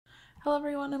Hello,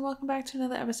 everyone, and welcome back to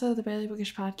another episode of the Barely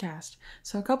Bookish podcast.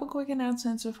 So, a couple quick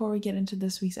announcements before we get into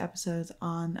this week's episodes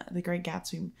on the Great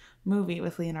Gatsby movie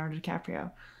with Leonardo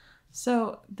DiCaprio.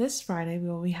 So, this Friday, we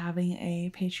will be having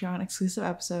a Patreon exclusive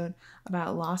episode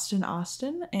about Lost in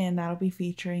Austin, and that'll be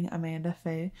featuring Amanda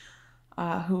Faye,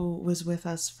 who was with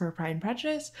us for Pride and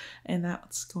Prejudice, and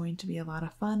that's going to be a lot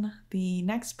of fun. The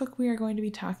next book we are going to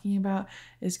be talking about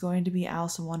is going to be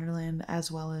Alice in Wonderland,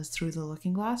 as well as Through the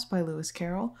Looking Glass by Lewis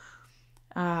Carroll.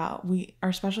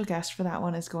 Our special guest for that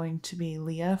one is going to be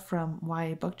Leah from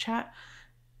YA Book Chat.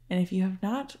 And if you have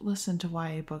not listened to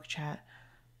YA Book Chat,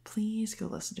 please go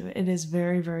listen to it. It is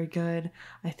very, very good.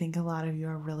 I think a lot of you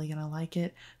are really going to like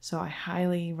it. So I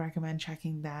highly recommend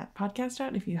checking that podcast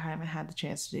out if you haven't had the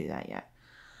chance to do that yet.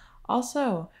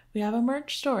 Also, we have a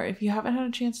merch store. If you haven't had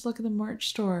a chance to look at the merch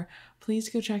store, please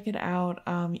go check it out.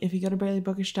 If you go to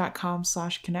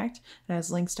barelybookish.com/connect, it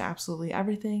has links to absolutely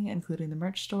everything, including the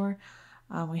merch store.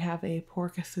 We have a Poor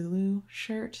Cthulhu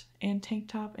shirt and tank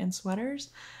top and sweaters,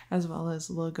 as well as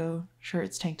logo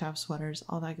shirts, tank top, sweaters,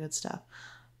 all that good stuff.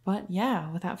 But yeah,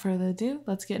 without further ado,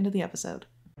 let's get into the episode.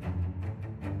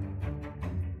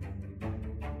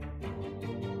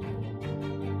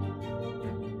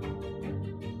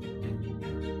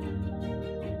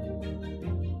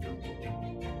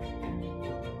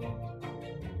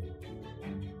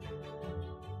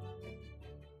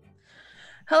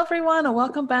 Hello, everyone, and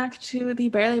welcome back to the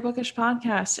Barely Bookish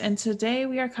podcast. And today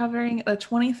we are covering the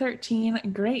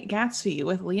 2013 Great Gatsby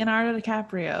with Leonardo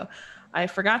DiCaprio. I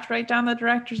forgot to write down the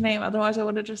director's name, otherwise I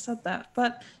would have just said that.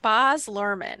 But Baz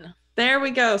Luhrmann. There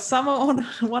we go.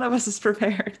 One of us is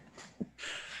prepared. Do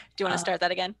you want to start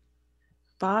that again?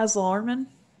 Baz Luhrmann?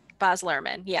 Baz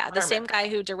Luhrmann, yeah. The same guy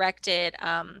who directed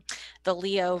the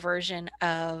Leo version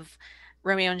of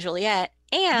Romeo and Juliet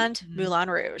and Moulin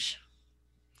Rouge.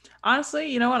 Honestly,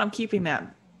 you know what? I'm keeping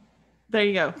that. There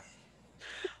you go.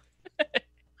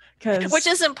 Which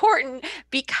is important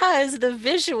because the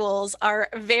visuals are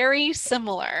very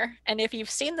similar. And if you've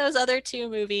seen those other two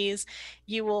movies,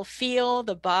 you will feel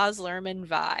the Baz Luhrmann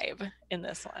vibe in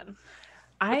this one,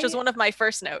 which was one of my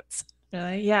first notes.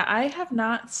 Really? Yeah, I have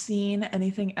not seen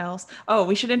anything else. Oh,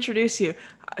 we should introduce you.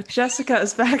 Jessica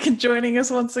is back and joining us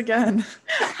once again.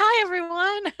 Hi,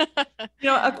 everyone. You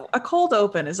know, a cold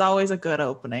open is always a good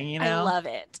opening, you know? I love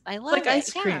it. I love it. Like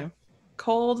ice cream. Yeah.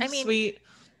 Cold, sweet.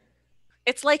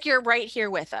 It's like you're right here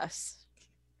with us,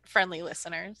 friendly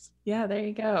listeners. Yeah, there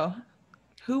you go.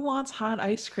 Who wants hot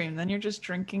ice cream? Then you're just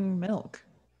drinking milk.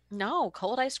 No,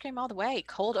 cold ice cream all the way.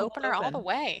 Cold opener all the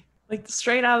way. Like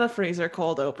straight out of the freezer,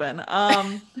 cold open.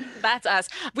 That's us.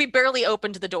 We barely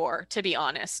opened the door, to be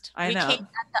honest. I know. We came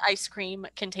at the ice cream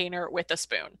container with a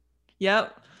spoon.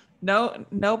 Yep.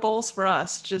 No bowls for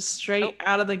us. Just straight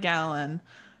out of the gallon,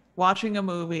 watching a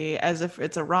movie as if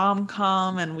it's a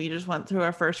rom-com and we just went through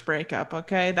our first breakup.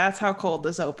 Okay, that's how cold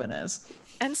this open is.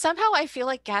 And somehow I feel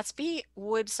like Gatsby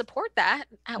would support that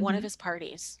at one of his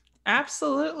parties.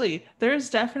 Absolutely.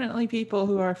 There's definitely people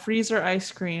who are freezer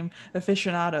ice cream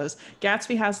aficionados.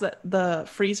 Gatsby has the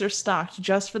freezer stocked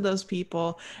just for those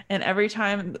people. And every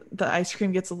time the ice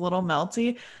cream gets a little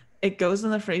melty, it goes in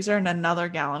the freezer and another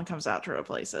gallon comes out to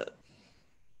replace it.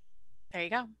 There you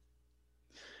go.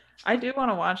 I do want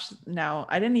to watch now.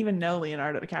 I didn't even know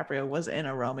Leonardo DiCaprio was in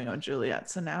a Romeo and Juliet.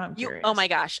 So now I'm curious. Oh my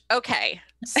gosh. Okay.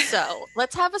 So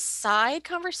let's have a side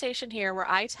conversation here where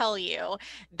I tell you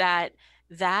that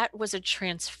was a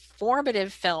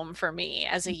transformative film for me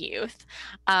as a youth.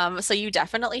 So you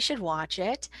definitely should watch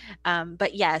it.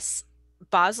 But yes,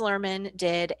 Baz Luhrmann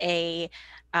did a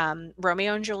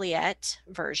Romeo and Juliet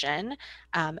version,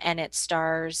 and it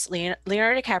stars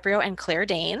Leonardo DiCaprio and Claire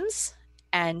Danes,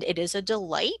 and it is a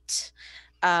delight,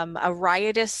 a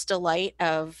riotous delight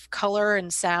of color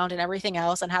and sound and everything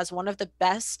else, and has one of the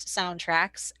best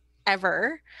soundtracks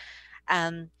ever.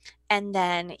 And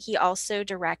then he also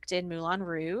directed Moulin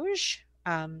Rouge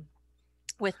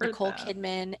with Nicole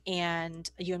Kidman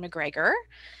and Ewan McGregor.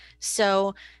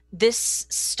 So this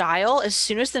style, as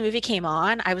soon as the movie came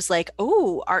on, I was like,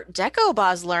 oh, Art Deco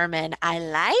Baz Luhrmann. I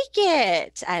like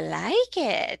it. I like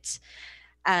it.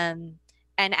 And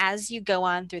as you go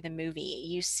on through the movie,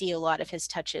 you see a lot of his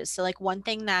touches. So like one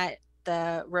thing that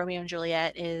the Romeo and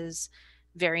Juliet is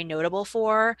very notable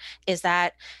for is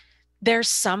that there's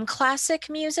some classic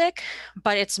music,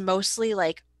 but it's mostly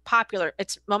like popular.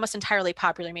 It's almost entirely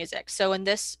popular music. So in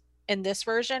this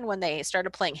version, when they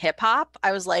started playing hip hop,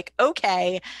 I was like,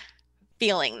 okay,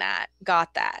 feeling that,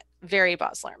 got that. Very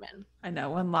Baz Luhrmann. I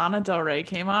know. When Lana Del Rey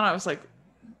came on, I was like,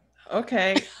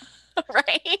 okay,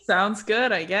 right? Sounds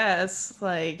good, I guess.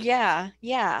 Like, yeah.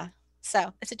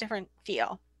 So it's a different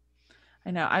feel.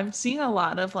 I know. I'm seeing a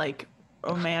lot of like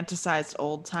romanticized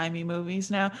old timey movies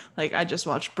now. Like I just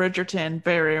watched Bridgerton,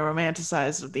 very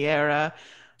romanticized of the era.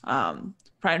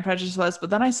 Pride and Prejudice was, but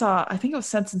then I saw, I think it was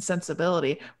Sense and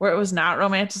Sensibility, where it was not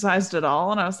romanticized at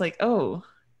all, and I was like, oh,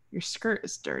 your skirt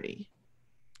is dirty,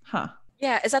 huh?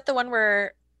 Yeah, is that the one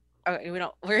where okay,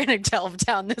 we're gonna delve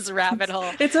down this rabbit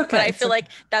hole, It's but okay. I It's feel okay. like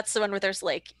that's the one where there's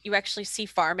like you actually see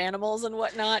farm animals and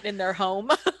whatnot in their home.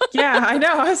 Yeah, I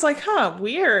know. I was like, huh,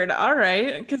 weird. All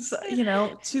right. Because,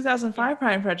 Yeah. 2005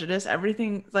 Pride and Prejudice,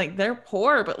 everything, like, they're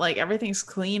poor, but, like, everything's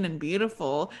clean and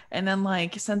beautiful. And then,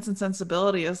 like, Sense and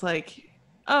Sensibility is like,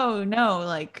 oh, no,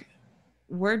 like,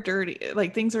 we're dirty.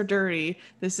 Like, things are dirty.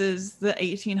 This is the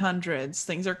 1800s.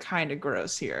 Things are kind of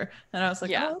gross here. And I was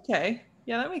like, Yeah. oh, okay.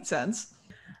 Yeah, that makes sense.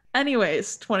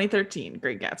 Anyways, 2013,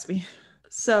 Great Gatsby.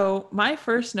 So my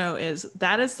first note is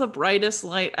that is the brightest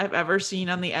light I've ever seen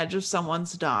on the edge of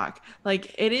someone's dock.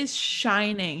 Like it is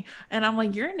shining. And I'm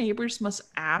like, your neighbors must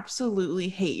absolutely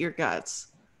hate your guts.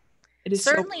 It is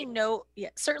so Certainly no, yeah,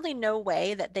 certainly no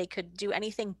way that they could do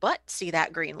anything but see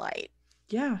that green light.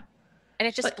 yeah. And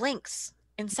it just Like blinks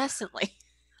incessantly.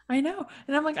 I know.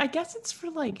 And I'm like, I guess it's for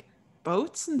like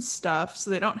boats and stuff so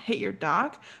they don't hit your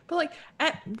dock. But like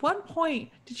at one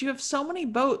point, did you have so many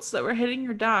boats that were hitting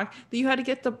your dock that you had to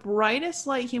get the brightest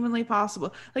light humanly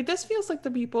possible? Like this feels like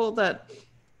the people that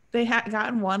they had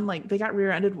gotten one, like they got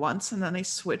rear-ended once and then they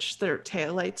switched their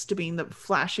taillights to being the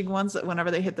flashing ones that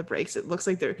whenever they hit the brakes, it looks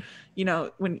like they're,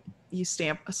 when you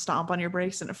stomp on your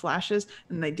brakes and it flashes,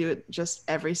 and they do it just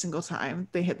every single time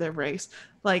they hit their brakes.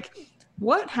 Like,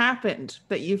 what happened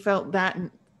that you felt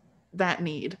that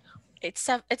need? It's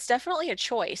definitely a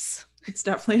choice. It's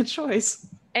definitely a choice.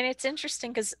 And it's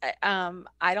interesting because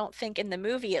I don't think in the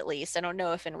movie, at least, I don't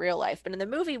know if in real life, but in the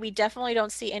movie, we definitely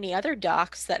don't see any other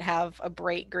docks that have a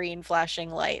bright green flashing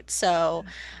light. So,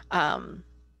 um,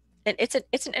 and it's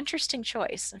an interesting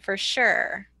choice for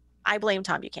sure. I blame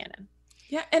Tom Buchanan.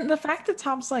 Yeah, and the fact that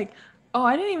Tom's like, "Oh,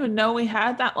 I didn't even know we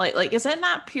had that light." Like, is it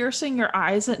not piercing your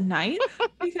eyes at night?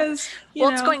 Because, Well,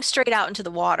 it's going straight out into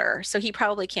the water, so he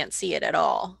probably can't see it at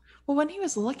all. well, when he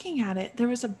was looking at it, there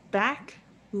was a back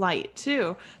light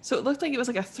too. So it looked like it was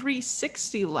like a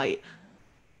 360 light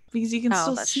because you can Oh,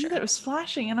 still that's see that it true. was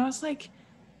flashing. And I was like,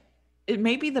 it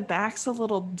maybe the back's a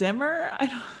little dimmer. I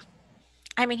don't,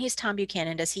 I mean, he's Tom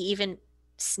Buchanan. Does he even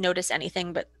notice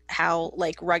anything but how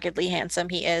like ruggedly handsome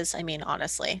he is? I mean,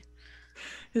 honestly.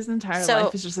 his entire life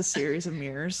So, is just a series of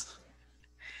mirrors.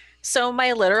 so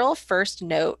my literal first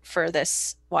note for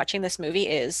this watching this movie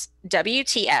is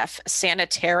WTF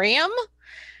sanitarium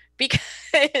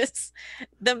because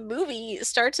the movie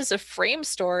starts as a frame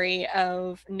story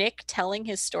of Nick telling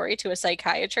his story to a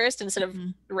psychiatrist instead of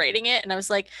Mhm. writing it. And I was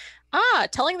like,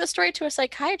 telling the story to a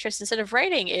psychiatrist instead of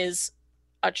writing is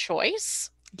a choice.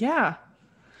 Yeah.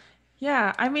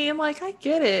 Yeah, I mean, like, I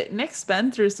get it. Nick's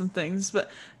been through some things, but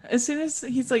as soon as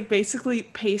he's like basically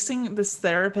pacing this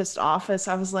therapist office,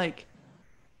 I was like,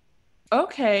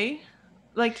 okay.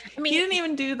 Like, I he mean, didn't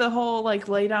even do the whole like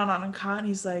lay down on a cot.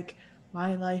 He's like,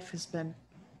 my life has been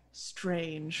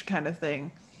strange kind of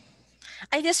thing.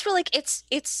 I just feel like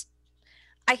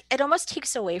it almost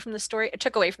takes away from the story. It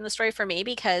took away from the story for me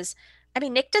because I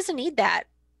mean Nick doesn't need that.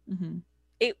 Hmm.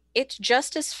 It's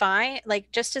just as fine,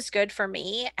 like just as good for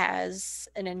me as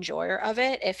an enjoyer of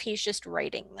it if he's just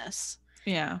writing this.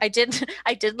 Yeah.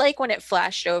 I did like when it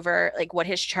flashed over like what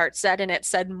his chart said and it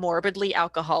said morbidly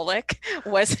alcoholic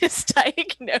was his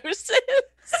diagnosis.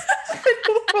 I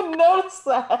didn't even notice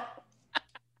that.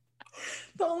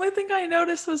 The only thing I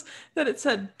noticed was that it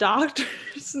said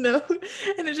doctor's note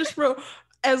and it just wrote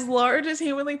as large as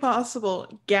humanly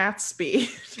possible, Gatsby,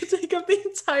 to take up the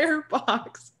entire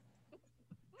box.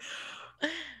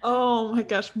 Oh my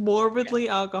gosh, Yeah. morbidly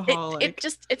It alcoholic.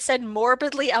 just it said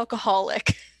morbidly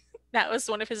alcoholic. That was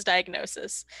one of his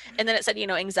diagnoses. And then it said,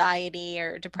 anxiety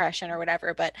or depression or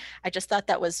whatever, but I just thought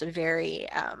that was very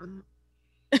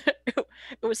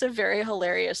it was a very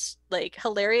hilarious, like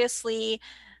hilariously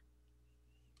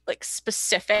like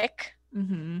specific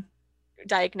Hmm.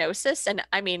 diagnosis and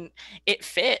I mean, it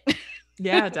fit.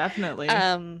 Yeah, definitely.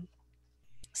 um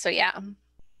so yeah.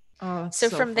 Oh, it's So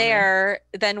so from funny. there,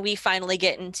 then we finally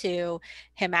get into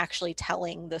him actually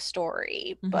telling the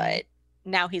story, Hmm. but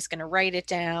now he's going to write it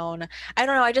down. I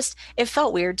don't know. It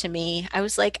felt weird to me. I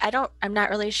was like, I'm not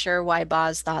really sure why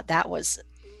Boz thought that was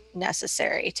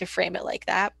necessary to frame it like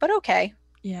that, but okay.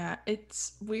 Yeah,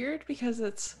 it's weird because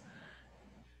it's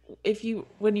if you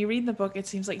when you read the book, it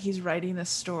seems like he's writing this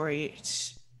story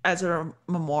as a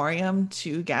memoriam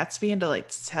to Gatsby and to like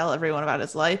tell everyone about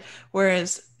his life.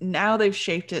 Whereas now they've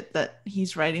shaped it that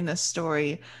he's writing this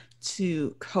story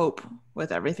to cope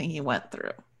with everything he went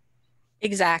through.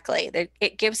 Exactly.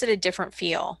 It gives it a different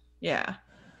feel. Yeah.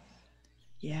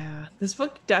 Yeah.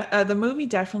 The movie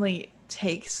definitely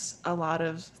takes a lot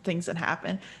of things that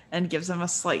happen and gives them a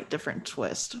slight different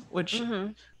twist, which Hmm.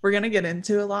 we're going to get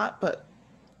into a lot, but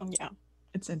Yeah.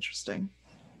 it's interesting.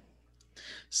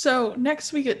 So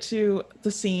next we get to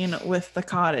the scene with the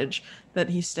cottage that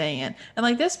he's staying in. And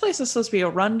like this place is supposed to be a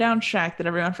rundown shack that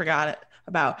everyone forgot it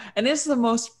about. And it's the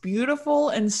most beautiful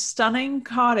and stunning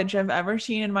cottage I've ever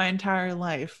seen in my entire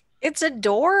life. It's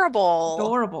adorable.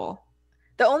 Adorable.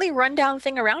 The only rundown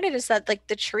thing around it is that like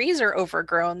the trees are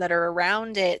overgrown that are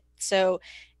around it. So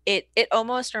it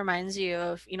almost reminds you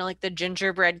of, like the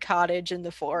gingerbread cottage in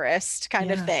the forest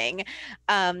kind of Yeah. thing.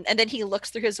 And then he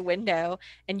looks through his window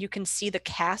and you can see the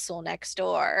castle next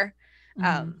door. Mhm.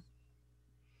 Um,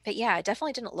 but yeah, it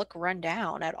definitely didn't look run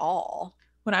down at all.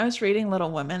 When I was reading Little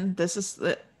Women, this is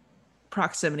the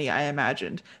proximity I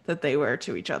imagined that they were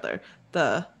to each other.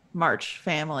 The March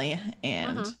family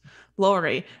and Hmm.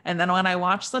 Lori. And then when I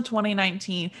watched the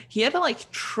 2019, he had to like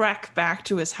trek back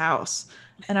to his house.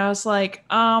 And I was like,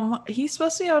 he's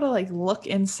supposed to be able to like look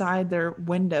inside their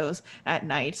windows at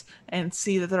night and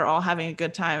see that they're all having a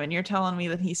good time. And you're telling me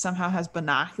that he somehow has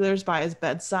binoculars by his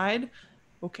bedside?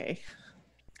 Okay.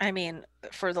 I mean,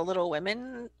 for the Little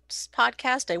Women's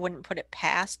podcast, I wouldn't put it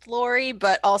past Lori,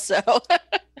 but also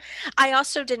I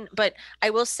also didn't, but I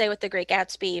will say with The Great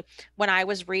Gatsby, when I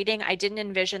was reading, I didn't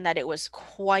envision that it was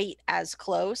quite as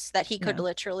close, that he could Yeah.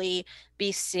 literally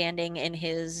be standing in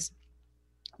his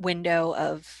window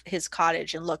of his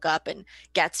cottage and look up and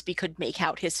Gatsby could make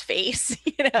out his face,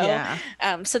 you know? Yeah.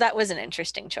 So that was an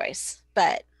interesting choice.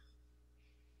 But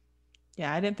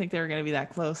Yeah, I didn't think they were going to be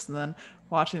that close. And then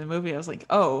watching the movie, I was like,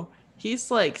 oh, he's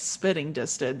like spitting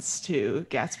distance to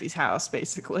Gatsby's house,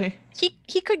 basically.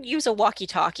 he could use a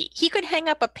walkie-talkie. He could hang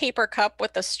up a paper cup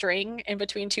with a string in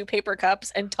between two paper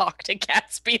cups and talk to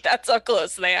Gatsby. That's how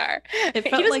close they are. It He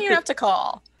felt doesn't like even the, have to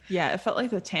call. yeah, it felt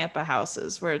like the Tampa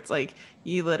houses where it's like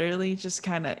you literally just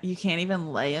kind of, you can't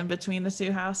even lay in between the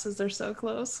two houses. They're so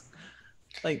close.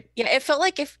 Like, Yeah, it felt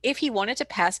like if he wanted to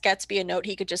pass Gatsby a note,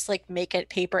 he could just like make a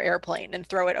paper airplane and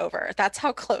throw it over. That's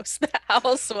how close the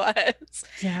house was.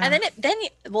 And yeah.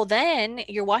 then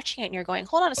you're watching it and you're going,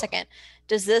 hold on a second.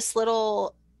 Does this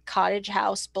little cottage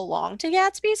house belong to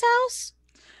Gatsby's house?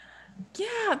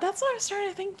 Yeah, that's what I was starting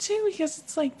to think too, because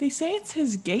it's like they say it's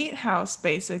his gatehouse,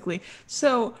 basically.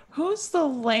 So who's the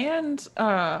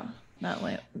not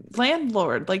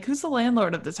landlord? Like, who's the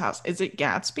landlord of this house? Is it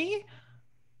Gatsby?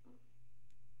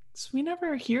 So we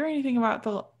never hear anything about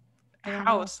the I don't know.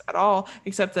 house at all,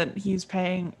 except that he's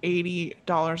paying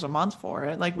 $80 a month for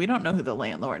it. Like, we don't know who the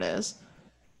landlord is.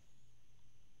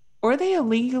 Or are they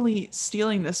illegally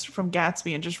stealing this from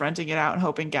Gatsby and just renting it out and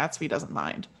hoping Gatsby doesn't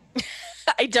mind?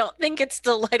 I don't think it's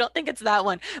that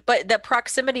one, but the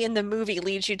proximity in the movie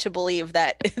leads you to believe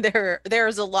that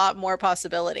there's a lot more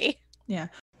possibility. Yeah.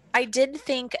 I did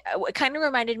think it kind of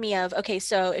reminded me of, okay,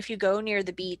 so if you go near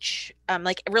the beach,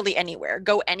 like really anywhere,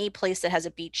 go any place that has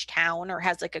a beach town or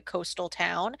has like a coastal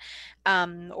town,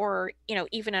 or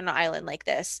even an island like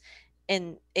this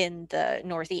in the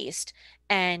Northeast,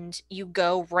 and you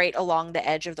go right along the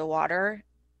edge of the water,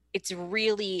 it's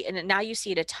really, and now you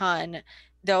see it a ton.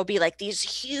 There'll be like these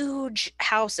huge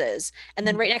houses, and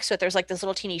then Mhm. right next to it, there's like this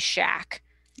little teeny shack,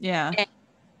 Yeah.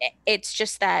 it's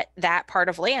just that part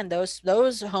of land, those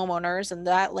homeowners and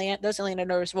that land, those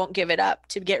landowners won't give it up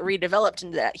to get redeveloped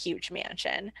into that huge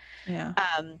mansion. Yeah.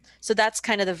 So that's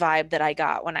kind of the vibe that I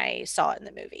got when I saw it in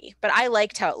the movie. But I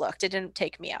liked how it looked. It didn't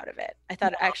take me out of it. I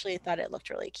actually thought it looked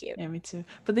really cute. Yeah, me too.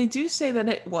 But they do say that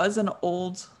it was an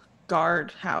old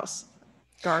guard house,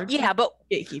 guard Yeah, but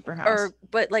gatekeeper house.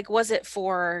 like was it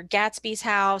for Gatsby's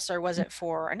house or was it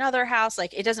for another house?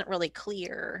 Like it doesn't really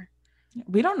clear.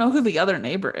 We don't know who the other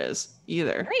neighbor is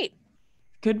either. Right.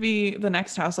 Could be the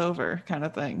next house over kind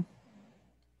of thing.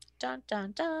 Dun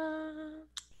dun dun.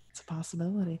 It's a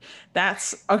possibility.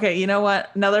 That's okay. You know what?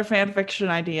 Another fan fiction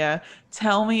idea.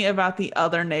 Tell me about the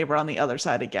other neighbor on the other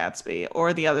side of Gatsby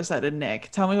or the other side of Nick.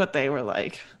 Tell me what they were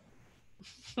like.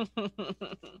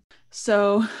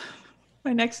 So,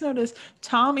 my next note is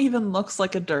Tom even looks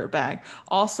like a dirtbag.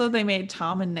 Also, they made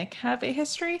Tom and Nick have a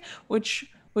history, which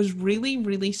was really,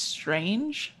 really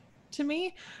strange to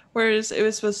me. Whereas it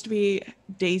was supposed to be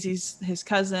Daisy's his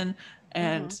cousin, Hmm.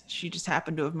 and she just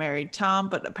happened to have married Tom,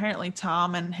 but apparently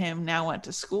Tom and him now went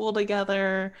to school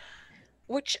together.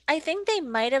 Which I think they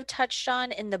might have touched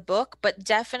on in the book, but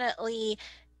definitely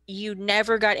you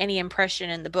never got any impression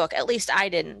in the book, at least I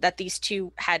didn't, that these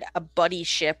two had a buddy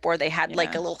ship or they had like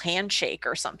a Yeah. little handshake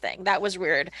or something. That was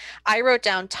weird. I wrote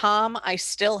down, Tom, I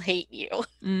still hate you.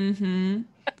 Mm-hmm.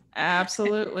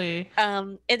 Absolutely.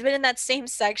 And then in that same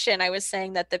section, I was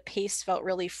saying that the pace felt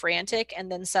really frantic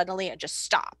and then suddenly it just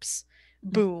stops.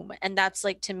 Boom. And that's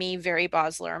like to me very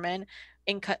Baz Luhrmann.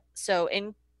 So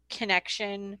in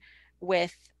connection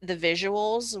with the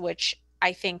visuals, which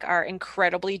I think are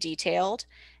incredibly detailed,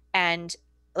 and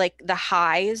like the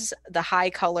high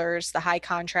colors, the high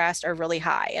contrast are really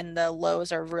high and the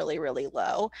lows are really, really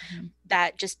low. Mm-hmm.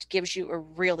 That just gives you a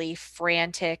really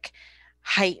frantic,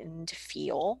 heightened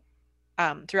feel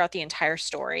throughout the entire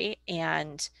story,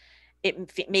 and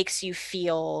it makes you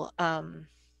feel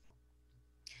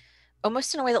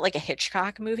almost in a way that like a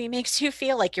Hitchcock movie makes you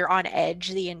feel like you're on edge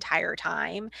the entire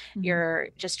time. Mm-hmm. You're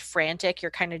just frantic,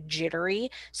 you're kind of jittery,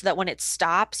 so that when it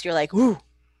stops, you're like, ooh,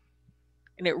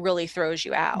 and it really throws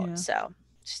you out. Yeah. So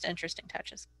just interesting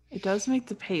touches. It does make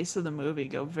the pace of the movie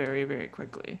go very, very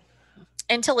quickly.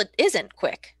 Until it isn't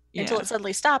quick, until Yeah. it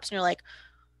suddenly stops, and you're like,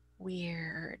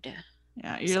 weird.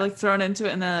 Yeah. You're So, like thrown into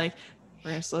it and then like,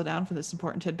 we're gonna slow down for this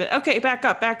important tidbit. Okay, back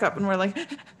up. And we're like, but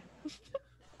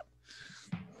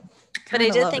kind I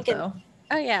of did love it think in though.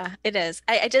 Oh yeah, it is.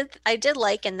 I did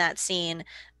like in that scene,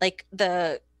 like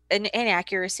the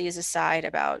inaccuracies aside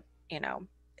about, you know,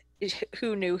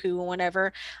 who knew who and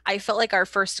whatever. I felt like our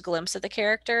first glimpse of the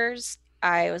characters,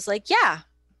 I was like, yeah,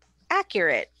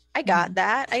 accurate. I Mm-hmm. got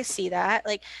that. I see that.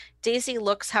 Like Daisy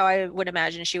looks how I would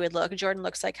imagine she would look. Jordan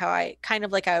looks like how I kind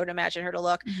of like I would imagine her to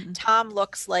look. Mm-hmm. Tom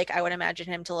looks like I would imagine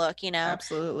him to look, you know.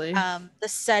 Absolutely. The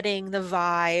setting, the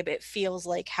vibe, it feels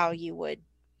like how you would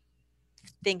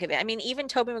think of it. I mean, even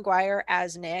Tobey Maguire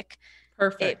as Nick, it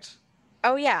Perfect.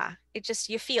 oh yeah, it just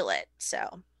you feel it.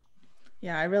 So,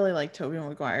 Yeah, I really like Tobey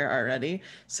Maguire already.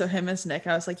 So him as Nick,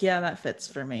 I was like, yeah, that fits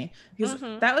for me. Because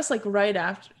hmm that was like right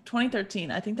after 2013.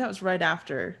 I think that was right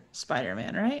after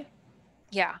Spider-Man, right?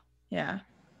 yeah. Yeah.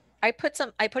 I put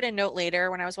a note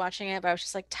later when I was watching it, but I was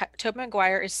just like, Tobey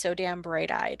Maguire is so damn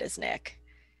bright-eyed as Nick.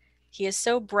 He is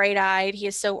so bright-eyed, he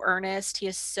is so earnest, he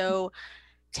is so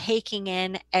taking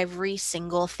in every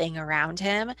single thing around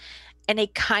him. And I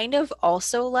kind of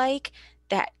also like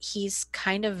that he's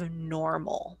kind of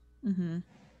normal. Mm-hmm.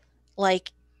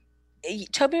 Like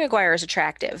Tobey Maguire is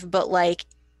attractive, but like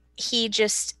he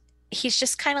just he's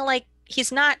just kind of like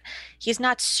he's not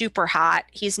super hot.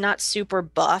 He's not super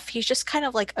buff. He's just kind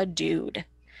of like a dude.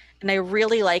 And I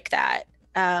really like that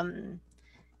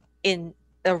in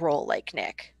a role like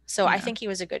Nick. So I Yeah. think he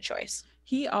was a good choice.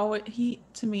 He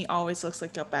to me always looks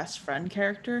like a best friend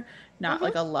character, not hmm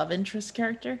like a love interest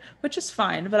character, which is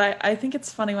fine. But I think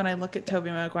it's funny when I look at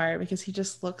Tobey Maguire because he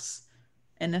just looks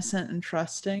innocent and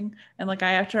trusting. And like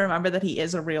I have to remember that he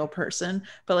is a real person,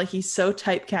 but like he's so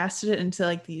typecasted into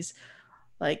like these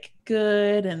like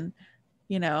good and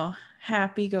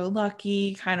happy go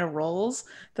lucky kind of roles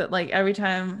that like every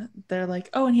time they're like,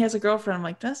 oh, and he has a girlfriend, I'm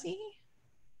like, does he?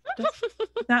 Does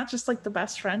not just like the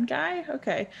best friend guy?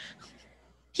 Okay.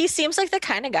 He seems like the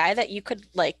kind of guy that you could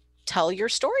like tell your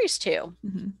stories to.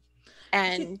 Mm-hmm.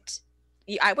 And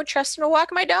I would trust him to walk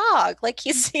my dog. Like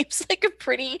he seems like a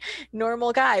pretty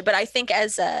normal guy. But I think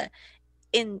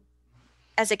in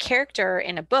as a character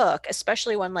in a book,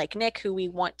 especially one like Nick, who we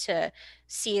want to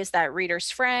see as that reader's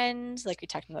friend, like we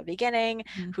talked in the beginning,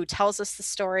 Mm-hmm. who tells us the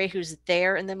story, who's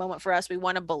there in the moment for us, we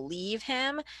want to believe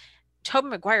him. Tobey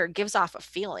Maguire gives off a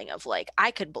feeling of like,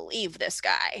 I could believe this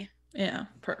guy. Yeah,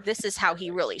 This is how he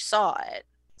perfect. really saw it.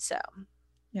 So,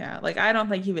 Yeah, like I don't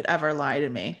think he would ever lie to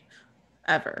me,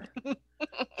 ever.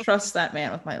 Trust that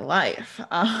man with my life.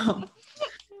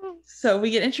 So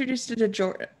we get introduced to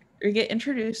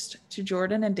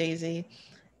Jordan and Daisy,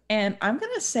 and I'm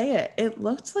gonna say it. It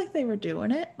looked like they were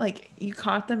doing it. Like you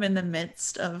caught them in the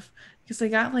midst of because they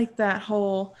got like that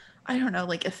whole I don't know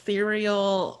like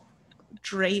ethereal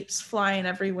drapes flying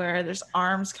everywhere. There's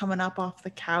arms coming up off the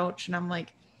couch, and I'm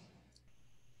like,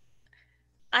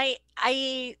 I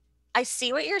I I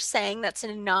see what you're saying. That's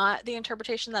not the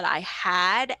interpretation that I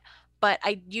had, but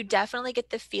I you definitely get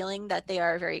the feeling that they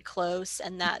are very close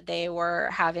and that they were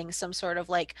having some sort of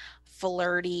like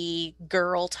flirty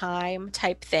girl time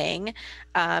type thing.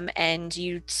 And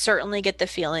you certainly get the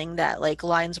feeling that like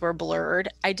lines were blurred.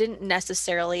 I didn't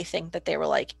necessarily think that they were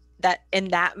like that in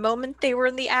that moment they were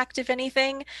in the act of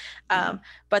anything. yeah, Um,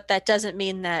 but that doesn't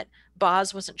mean that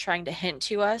Boz wasn't trying to hint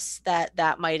to us that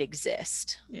that might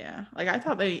exist. yeah. Like I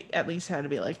thought they at least had to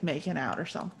be like making out or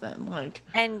something.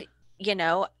 And, you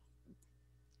know,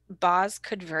 Boz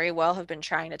could very well have been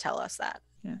trying to tell us that.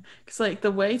 Yeah, because like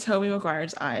the way Tobey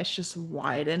Maguire's eyes just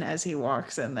widen as he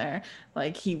walks in there,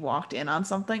 like he walked in on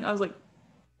something. I was like,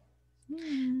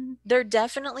 hmm. They're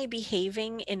definitely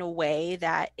behaving in a way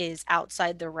that is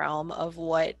outside the realm of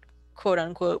what quote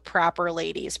unquote proper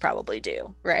ladies probably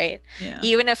do, right? Yeah,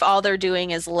 Even if all they're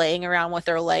doing is laying around with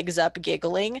their legs up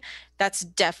giggling, that's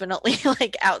definitely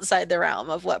like outside the realm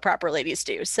of what proper ladies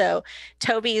do. So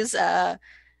Toby's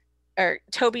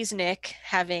Toby's Nick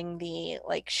having the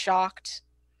like shocked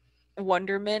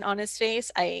wonderment on his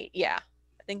face, I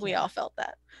think we yeah, all felt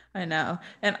that. I know,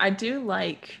 and I do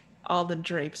like all the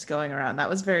drapes going around. That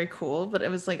was very cool, but it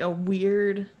was like a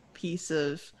weird piece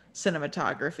of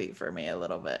cinematography for me a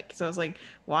little bit. So I was like,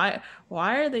 why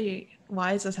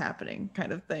is this happening?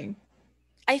 Kind of thing.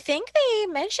 I think they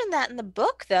mentioned that in the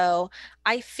book, though.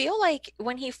 I feel like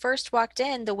when he first walked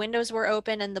in, the windows were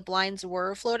open and the blinds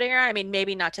were floating around. I mean,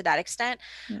 maybe not to that extent,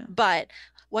 Yeah. but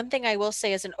one thing I will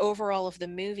say as an overall of the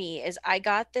movie is I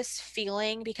got this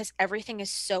feeling because everything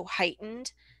is so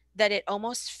heightened that it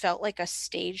almost felt like a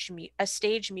stage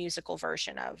musical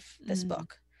version of this Mm,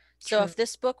 book. So true. if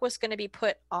this book was going to be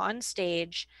put on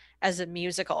stage as a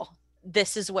musical,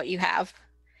 this is what you have.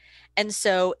 And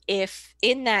so, if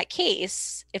in that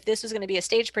case, if this was going to be a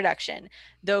stage production,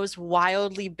 those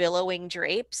wildly billowing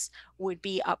drapes would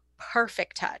be a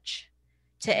perfect touch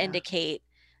to Yeah. indicate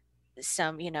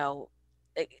some,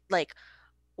 like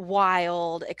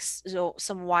wild, so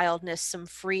some wildness, some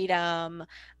freedom,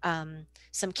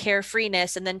 some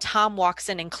carefreeness. And then Tom walks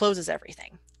in and closes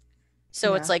everything.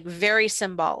 So it's Yeah. like very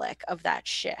symbolic of that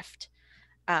shift.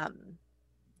 Um,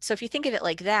 so if you think of it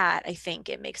like that, I think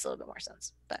it makes a little bit more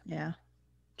sense. But Yeah.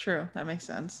 True. That makes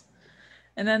sense.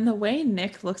 And then the way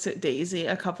Nick looks at Daisy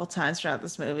a couple times throughout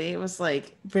this movie, it was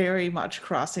like very much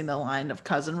crossing the line of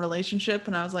cousin relationship.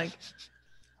 And I was like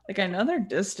I know they're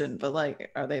distant, but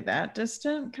like, are they that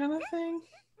distant kind of thing?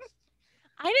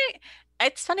 I didn't.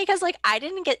 It's funny because like I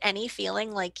didn't get any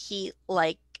feeling like he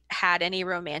like had any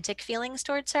romantic feelings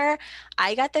towards her.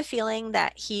 I got the feeling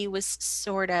that he was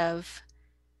sort of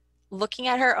looking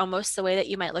at her almost the way that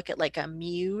you might look at like a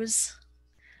muse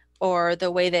or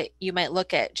the way that you might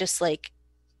look at just like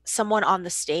someone on the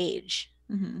stage,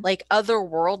 Mm-hmm. like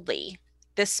otherworldly.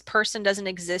 This person doesn't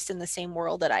exist in the same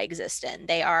world that I exist in.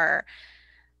 They are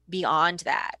beyond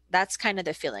that. That's kind of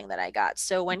the feeling that I got.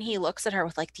 So when he looks at her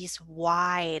with like these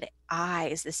wide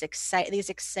eyes, these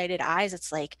excited eyes,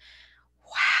 it's like,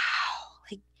 wow,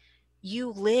 like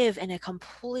you live in a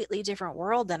completely different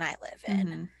world than I live in.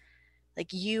 Mm-hmm.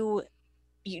 Like you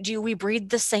do we breathe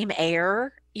the same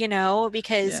air,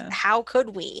 because Yeah. how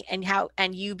could we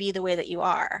and you be the way that you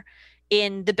are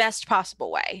in the best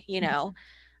possible way.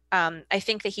 I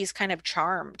think that he's kind of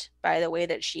charmed by the way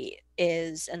that she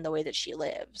is and the way that she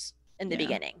lives in the Yeah.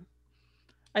 beginning.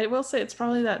 I will say it's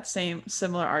probably that same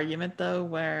similar argument though,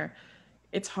 where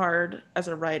it's hard as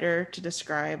a writer to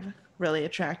describe really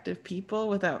attractive people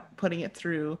without putting it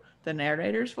through the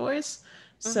narrator's voice.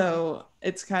 Hmm. So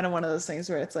it's kind of one of those things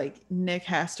where it's like Nick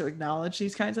has to acknowledge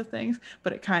these kinds of things,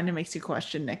 but it kind of makes you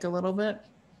question Nick a little bit.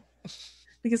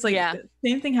 Because like Yeah. the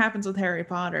same thing happens with Harry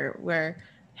Potter, where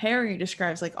Harry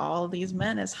describes like all of these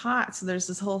men as hot. So there's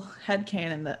this whole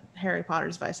headcanon that Harry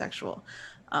Potter's bisexual.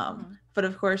 Mhm. But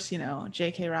of course,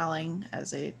 J.K. Rowling,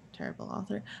 as a terrible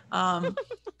author,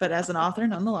 but as an author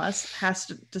nonetheless, has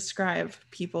to describe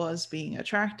people as being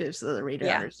attractive so the reader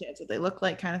Yeah. understands what they look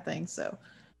like, kind of thing. So,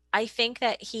 I think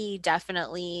that he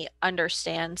definitely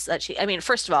understands that I mean,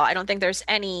 first of all, I don't think there's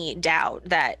any doubt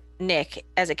that Nick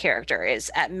as a character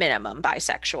is at minimum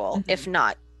bisexual, mhm. if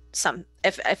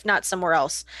not somewhere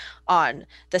else on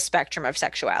the spectrum of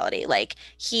sexuality. Like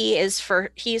he's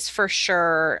for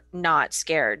sure not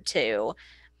scared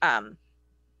um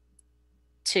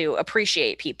to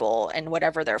appreciate people and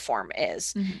whatever their form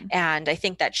is. Mhm. And I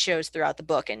think that shows throughout the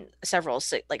book in several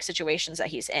like situations that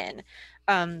he's in.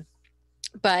 Um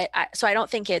so I don't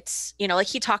think it's, like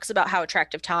he talks about how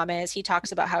attractive Tom is. He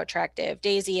talks about how attractive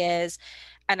Daisy is.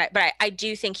 But I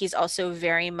do think he's also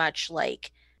very much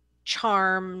like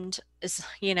charmed,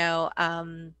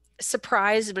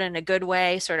 surprised, but in a good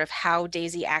way, sort of how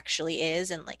Daisy actually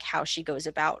is and like how she goes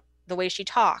about the way she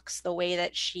talks, the way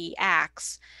that she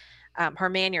acts, her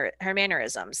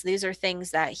mannerisms. These are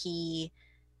things that he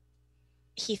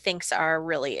thinks are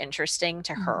really interesting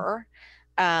to Mhm. her.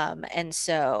 And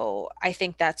so I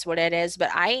think that's what it is. But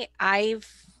I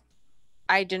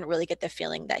didn't really get the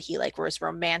feeling that he like was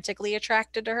romantically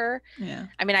attracted to her. Yeah.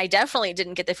 I mean, I definitely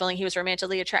didn't get the feeling he was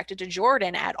romantically attracted to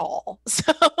Jordan at all.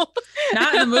 So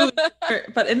Not in the movie,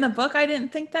 but in the book, I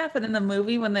didn't think that. But in the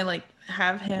movie, when they like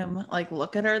have him like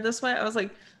look at her this way, I was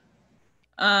like,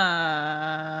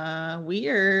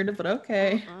 Weird, but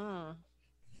okay. Mm-mm.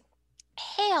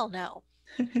 Hell no.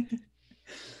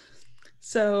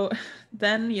 So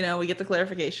then, we get the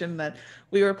clarification that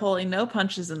we were pulling no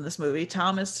punches in this movie.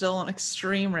 Tom is still an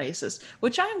extreme racist,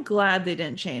 which I'm glad they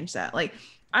didn't change that. Like,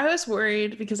 I was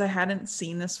worried because I hadn't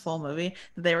seen this full movie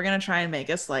that they were going to try and make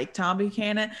us like Tom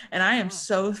Buchanan. And I am Mm-mm.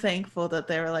 so thankful that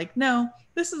they were like, no,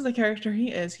 this is the character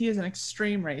he is. He is an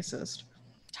extreme racist.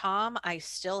 Tom, I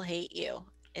still hate you.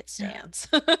 It Yeah, stands.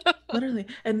 literally.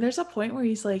 And there's a point where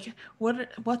he's like,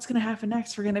 what's going to happen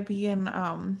next? We're going to be in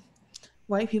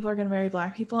white people are going to marry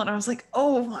black people. And I was like,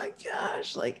 oh my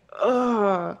gosh, like,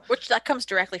 oh, Which that comes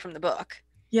directly from the book.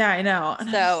 yeah, I know. And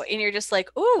I So, just, and you're just like,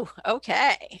 ooh,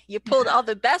 okay. You pulled yeah, all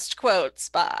the best quotes,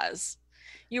 Boz.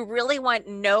 You really want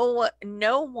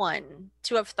no one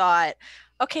to have thought,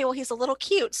 okay, well, he's a little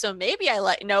cute, so maybe I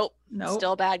like. Nope, nope,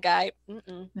 still a bad guy.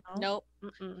 Mm-mm, no. nope,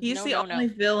 mm-mm, He's no, the no, only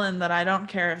no. villain that I don't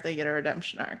care if they get a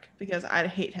redemption arc because I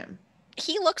hate him.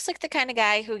 He looks like the kind of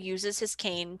guy who uses his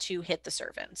cane to hit the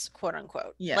servants, quote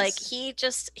unquote. Like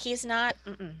Yes. he's not.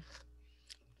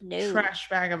 No. Trash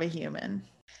bag of a human.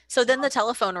 So then the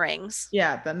telephone rings.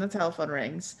 Yeah, then the telephone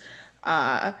rings.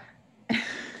 Uh,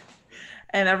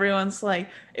 and everyone's like,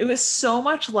 it was so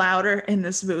much louder in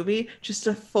this movie just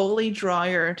to fully draw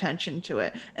your attention to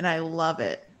it. And I love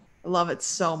it. I love it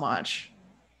so much.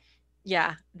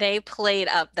 Yeah, they played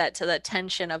up that to the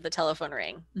tension of the telephone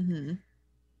ring. Hmm.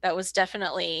 That was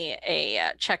definitely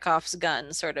a Chekhov's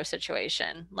gun sort of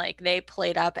situation. Like they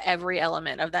played up every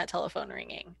element of that telephone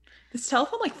ringing. This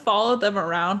telephone like followed them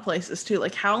around places too.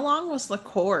 Like how long was the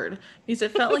cord? Because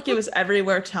it felt like it was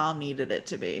everywhere Tom needed it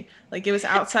to be. Like it was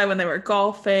outside when they were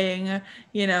golfing.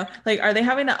 Like are they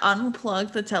having to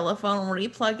unplug the telephone,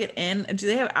 replug it in? And do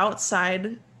they have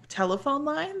outside telephone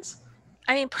lines?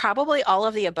 I mean, probably all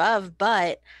of the above,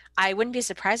 but I wouldn't be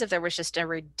surprised if there was just a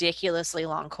ridiculously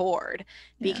long cord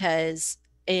Yeah. because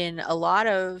in a lot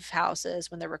of houses,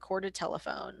 when they recorded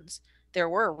telephones, there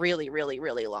were really, really,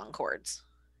 really long cords.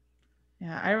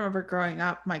 Yeah, I remember growing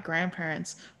up, my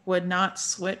grandparents would not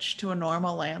switch to a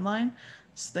normal landline.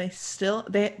 So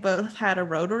they both had a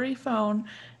rotary phone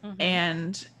Hmm.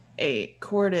 and a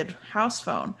corded house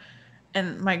phone.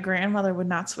 And my grandmother would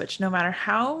not switch no matter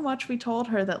how much we told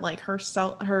her that like her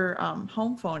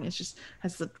home phone is just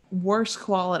has the worst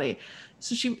quality.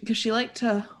 So because she liked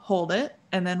to hold it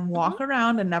and then Hmm. walk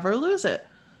around and never lose it.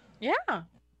 Yeah.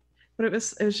 But it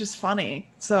was just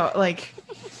funny. So like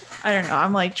I don't know.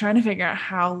 I'm like trying to figure out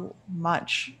how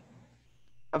much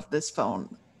of this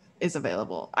phone is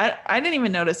available. I didn't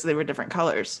even notice they were different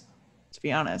colors, to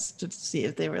be honest, to see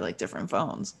if they were like different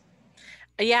phones.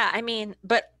 Yeah, I mean,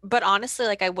 but honestly,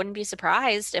 like I wouldn't be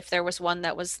surprised if there was one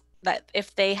that was that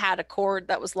if they had a cord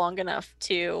that was long enough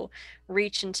to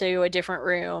reach into a different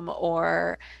room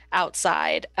or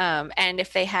outside, and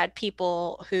if they had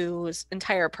people whose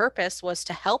entire purpose was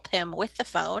to help him with the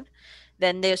phone,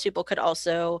 then those people could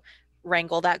also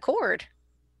wrangle that cord.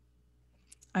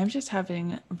 I'm just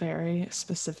having very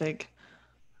specific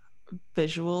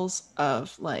visuals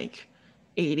of like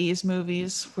 80s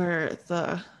movies where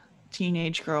the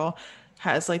teenage girl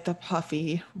has like the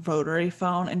puffy rotary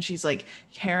phone and she's like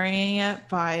carrying it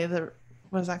by the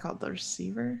what is that called? The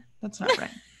receiver? That's not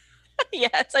right.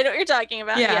 Yes, I know what you're talking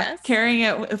about. Yeah, Yes. carrying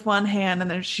it with one hand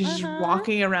and then she's just Uh-huh.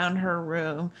 walking around her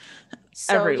room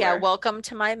So yeah, everywhere. welcome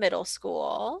to my middle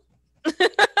school.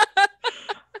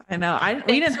 I know.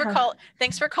 We didn't have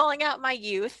Thanks for calling out my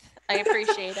youth. I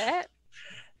appreciate it.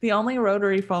 the only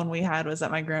rotary phone we had was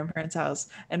at my grandparents' house.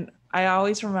 And I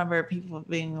always remember people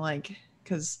being like,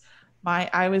 because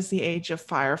I was the age of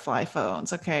Firefly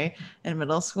phones, okay, in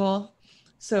middle school.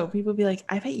 So people be like,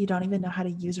 I bet you don't even know how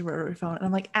to use a rotary phone. And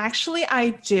I'm like, actually,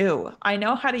 I do. I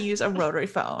know how to use a rotary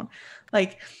phone.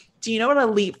 Like, do you know what a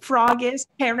leapfrog is,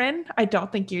 Karen? I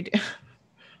don't think you do.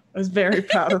 I was very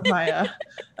proud of my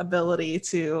ability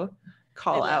to I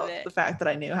call love out it. the fact that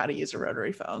I knew how to use a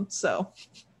rotary phone. So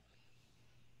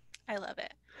I love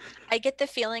it. I get the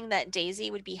feeling that Daisy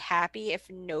would be happy if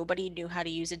nobody knew how to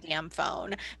use a damn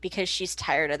phone because she's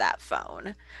tired of that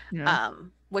phone. yeah.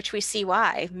 Which we see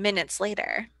why minutes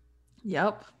later.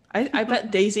 Yep. I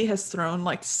bet Daisy has thrown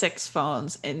like 6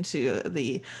 phones into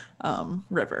the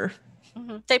river.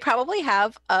 Mhm. They probably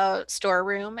have a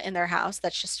storeroom in their house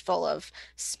that's just full of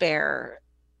spare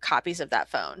copies of that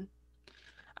phone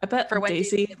I for bet when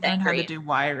Daisy Daisy gets learned how to angry. do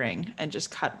wiring and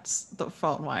just cuts the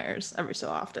phone wires every so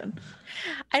often.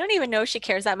 I don't even know if she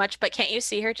cares that much, but can't you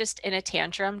see her just in a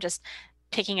tantrum, just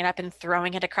picking it up and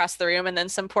throwing it across the room, and then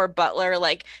some poor butler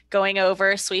like going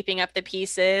over, sweeping up the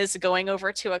pieces, going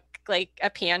over to a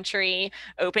pantry,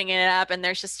 opening it up, and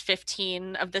there's just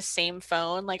 15 of the same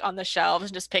phone like on the shelves,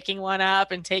 and just picking one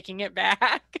up and taking it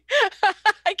back.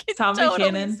 I can Tom totally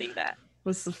Buchanan see that.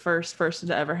 was the first person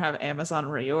to ever have Amazon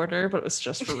reorder, but it was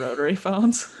just for rotary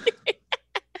phones.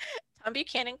 Tom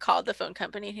Buchanan called the phone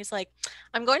company and he's like,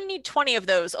 I'm going to need 20 of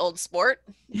those, old sport.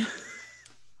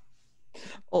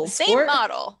 Old Same sport.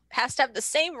 model, has to have the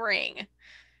same ring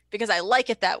because I like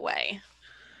it that way.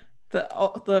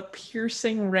 The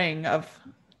piercing ring of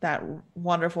that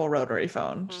wonderful rotary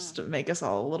phone, just Mm. to make us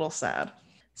all a little sad.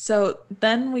 So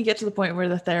then we get to the point where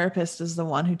the therapist is the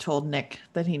one who told Nick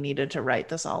that he needed to write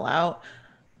this all out,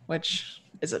 which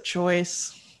is a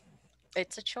choice.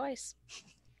 It's a choice.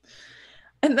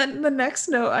 And then the next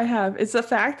note I have is the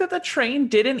fact that the train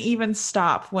didn't even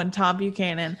stop when Tom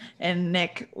Buchanan and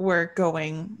Nick were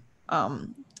going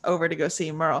over to go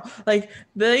see Merle. Like,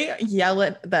 they yell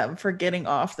at them for getting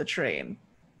off the train.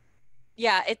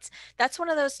 Yeah, that's one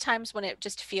of those times when it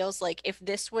just feels like if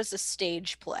this was a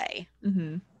stage play.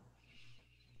 Mm-hmm.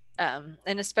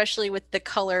 And especially with the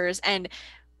colors, and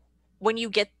when you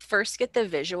get the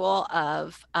visual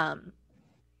of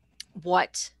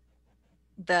what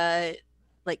the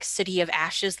like City of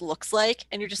Ashes looks like,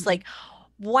 and you're just Mm-hmm. like,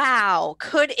 wow,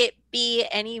 could it be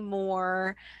any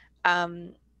more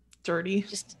um Dirty.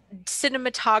 just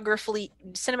cinematographically,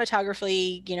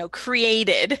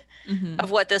 created Mm-hmm. of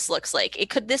what this looks like.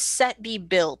 Could this set be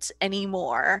built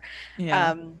anymore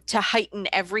Yeah. to heighten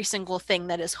every single thing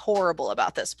that is horrible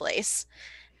about this place?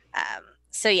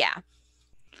 So yeah.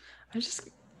 I just,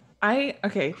 I,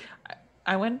 okay.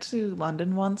 I went to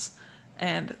London once,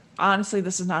 and honestly,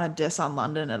 this is not a diss on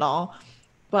London at all.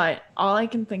 But all I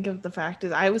can think of the fact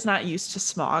is I was not used to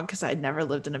smog because I'd never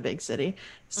lived in a big city.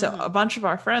 So a Hmm. bunch of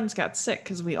our friends got sick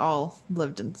because we all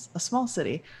lived in a small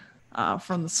city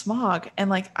from the smog. And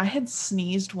like I had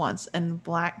sneezed once and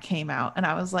black came out. And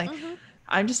I was like, Hmm.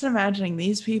 I'm just imagining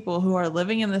these people who are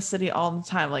living in the city all the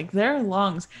time, like their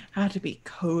lungs had to be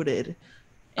coated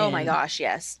Oh my in gosh,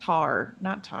 yes.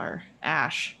 not tar,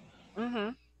 ash. Hmm.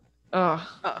 Ugh.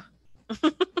 Oh.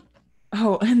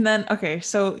 Oh, and then okay,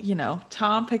 so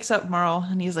Tom picks up Merle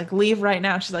and he's like, "Leave right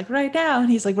now." She's like, "Right now," and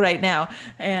he's like, "Right now,"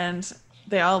 and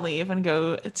they all leave and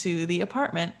go to the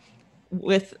apartment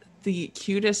with the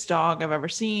cutest dog I've ever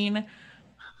seen.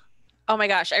 Oh my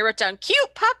gosh, I wrote down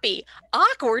cute puppy,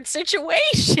 awkward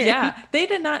situation. Yeah, they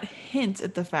did not hint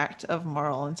at the fact of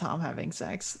Merle and Tom having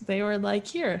sex. They were like,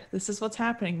 "Here, this is what's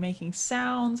happening," making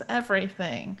sounds,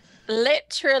 everything.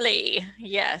 Literally,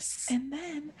 yes. And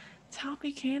then Tom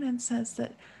Buchanan says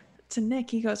that to Nick,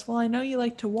 he goes, "Well, I know you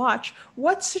like to watch.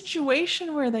 What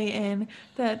situation were they in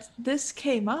that this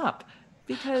came up?"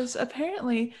 Because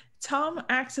apparently Tom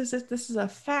acts as if this is a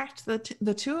fact that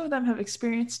the two of them have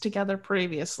experienced together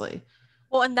previously.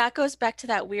 Well, and that goes back to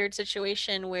that weird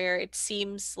situation where it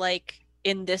seems like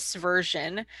in this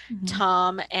version, Mm-hmm.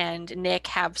 Tom and Nick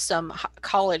have some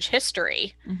college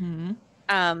history. Mm-hmm.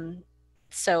 Um,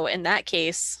 so in that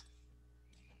case,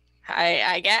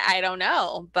 I don't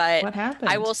know, but What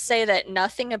I will happened? say that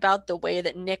nothing about the way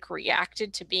that Nick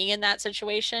reacted to being in that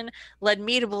situation led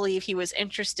me to believe he was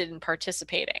interested in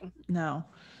participating. No,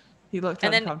 he looked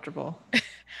And then uncomfortable.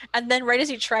 and then right as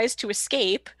he tries to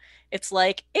escape, it's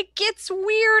like it gets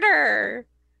weirder.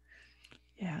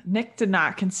 Yeah, Nick did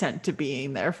not consent to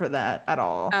being there for that at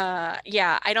all.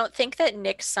 Yeah, I don't think that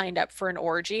Nick signed up for an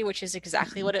orgy, which is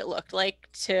exactly Mm-mm. what it looked like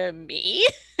to me.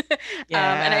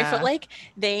 And I felt Yeah. like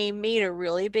they made a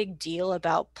really big deal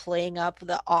about playing up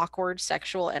the awkward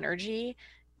sexual energy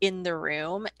in the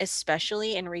room,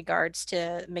 especially in regards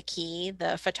to McKee,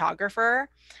 the photographer.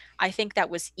 I think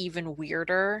that was even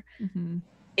weirder Mm-hmm.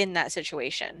 in that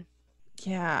situation.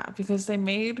 Yeah, because they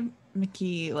made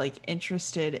Mickey like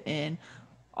interested in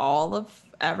all of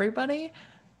everybody,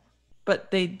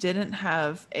 but they didn't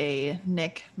have a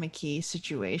Nick McKee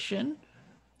situation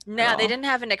at No, they all. didn't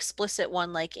have an explicit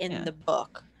one like in Yeah. the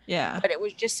book, Yeah. but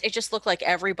it just looked like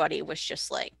everybody was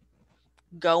just like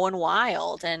going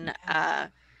wild. And Yeah.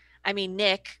 I mean,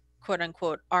 Nick, quote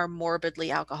unquote, our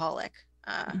morbidly alcoholic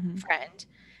Hmm. friend,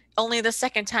 only the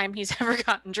second time he's ever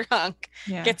gotten drunk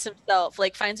Yeah. gets himself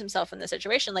like finds himself in the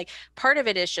situation. Like part of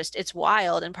it is just it's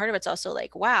wild, and part of it's also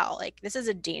like, wow, like this is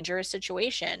a dangerous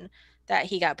situation that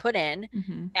he got put in.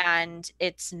 Hmm. And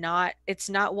it's not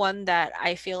one that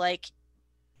I feel like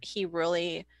he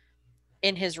really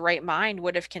in his right mind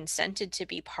would have consented to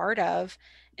be part of.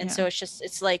 And Yeah. so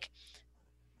it's like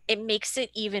it makes it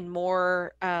even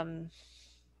more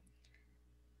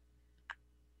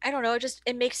I don't know,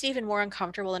 it makes it even more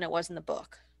uncomfortable than it was in the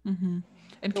book. Hmm.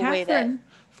 And the way that Catherine it's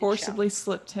shown. forcibly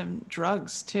slipped him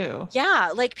drugs too.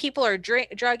 Yeah, like people are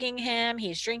drugging him.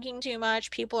 He's drinking too much.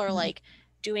 People are Mhm. like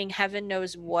doing heaven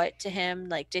knows what to him.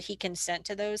 Like, did he consent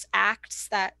to those acts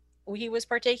that he was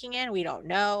partaking in? We don't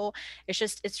know. It's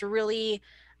just,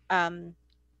 um,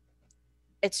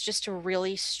 it's just a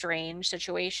really strange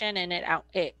situation. And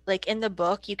it like in the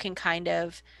book, you can kind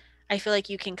of, I feel like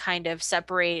you can kind of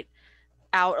separate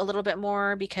out a little bit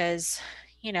more because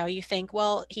you think,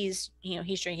 well, he's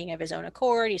drinking of his own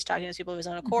accord, he's talking to people of his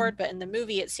own Mhm. accord, but in the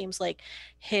movie it seems like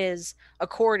his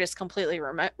accord is completely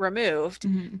removed.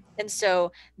 Mhm. And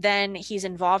so then he's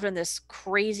involved in this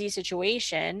crazy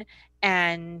situation,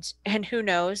 and who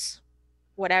knows,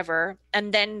 whatever.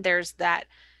 And then there's that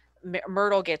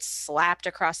Myrtle gets slapped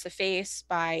across the face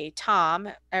by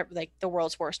Tom, like the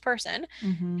world's worst person.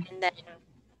 Mhm. And then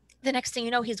the next thing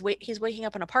you know, he's waking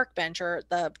up on a park bench or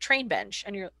the train bench,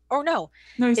 and you're, oh no,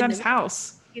 No, he's in at the his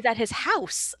house. he's at his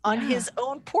house on Yeah. his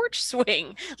own porch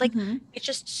swing. Like, Mhm. it's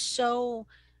just so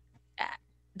uh,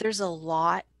 there's a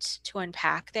lot to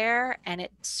unpack there, and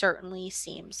it certainly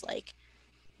seems like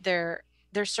there's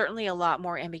certainly a lot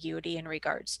more ambiguity in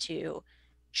regards to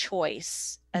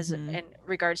choice, as Mhm. in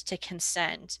regards to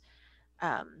consent,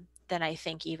 than I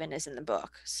think even is in the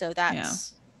book. So Yeah.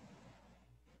 that's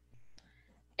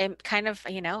it. Kind of,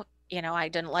 I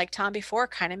didn't like Tom before,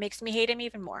 kind of makes me hate him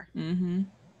even more, Mhm.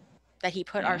 that he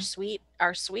put Yeah.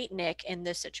 our sweet Nick in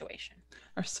this situation.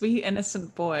 Our sweet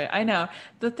innocent boy. I know.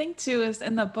 The thing too is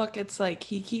in the book it's like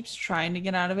he keeps trying to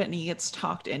get out of it and he gets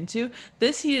talked into.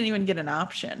 This he didn't even get an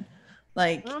option.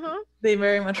 Like Mm-hmm. they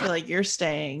very much were like, you're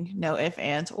staying, no ifs,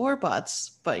 ands, or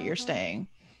buts, but you're Mm-hmm. staying.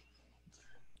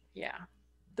 Yeah.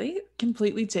 They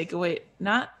completely take away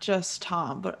not just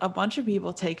Tom, but a bunch of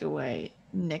people take away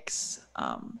Nick's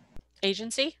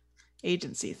Agency.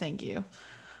 agency. Thank you.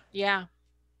 Yeah.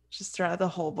 Just throughout the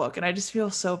whole book. And I just feel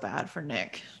so bad for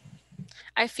Nick.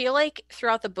 I feel like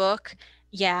throughout the book,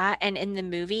 yeah, and in the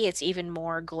movie, it's even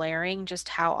more glaring just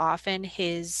how often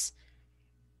his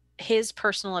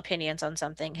personal opinions on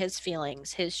something, his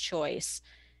feelings, his choice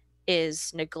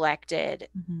is neglected,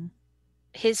 Mm-hmm.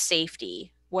 his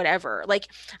safety, whatever. Like,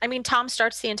 I mean, Tom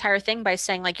starts the entire thing by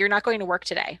saying, like, you're not going to work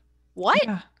today. What?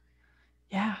 Yeah.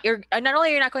 Yeah. You're not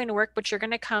only you're not going to work, but you're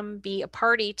going to come be a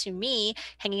party to me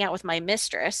hanging out with my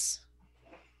mistress.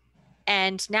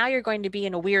 And now you're going to be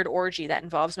in a weird orgy that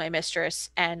involves my mistress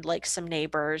and like some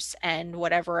neighbors and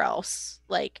whatever else,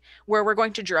 like where we're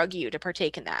going to drug you to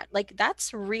partake in that. Like,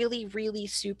 that's really, really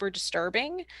super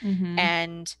disturbing. Mm-hmm.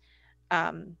 And,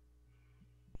 um,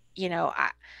 you know,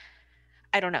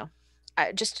 I don't know,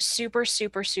 just super,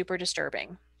 super, super disturbing.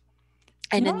 You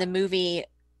And know in the what? movie,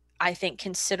 I think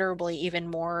considerably even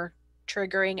more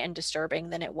triggering and disturbing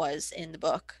than it was in the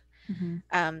book. Mm-hmm.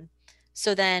 Um,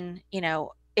 so then,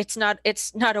 it's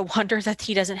not a wonder that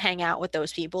he doesn't hang out with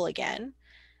those people again.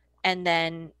 And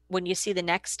then when you see the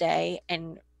next day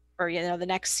or the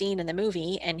next scene in the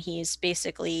movie, and he's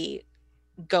basically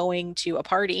going to a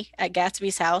party at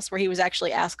Gatsby's house where he was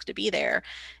actually asked to be there,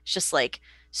 it's just like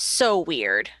so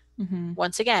weird. Mm-hmm.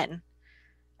 Once again,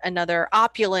 another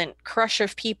opulent crush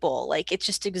of people. Like, it's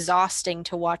just exhausting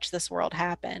to watch this world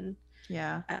happen.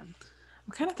 Yeah. Um,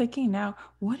 I'm kind of thinking now,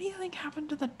 what do you think happened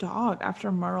to the dog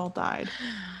after Merle died?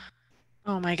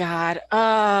 Oh my God.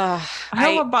 I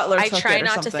hope a butler I took it try or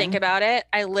not to think something. about it.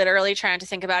 I literally try not to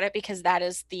think about it because that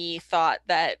is the thought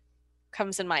that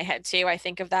comes in my head too. I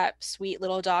think of that sweet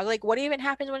little dog. Like, what even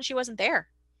happened when she wasn't there?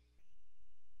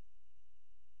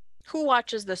 Who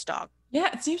watches this dog? Yeah,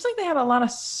 it seems like they have a lot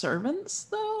of servants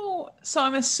though. So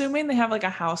I'm assuming they have like a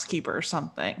housekeeper or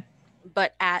something.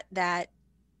 But at that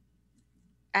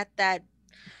No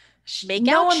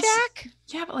makeout one's, shack?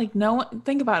 yeah, but like no one,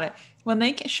 think about it. When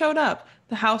they showed up,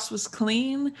 the house was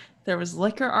clean. There was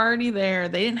liquor already there.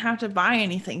 They didn't have to buy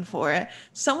anything for it.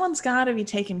 Someone's got to be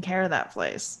taking care of that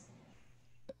place.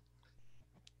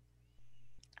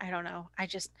 I don't know.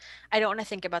 I don't want to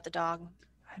think about the dog.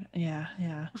 Yeah,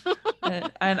 yeah.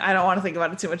 And I don't want to think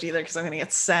about it too much either because I'm going to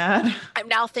get sad. I'm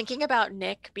now thinking about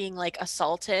Nick being like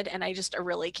assaulted, and I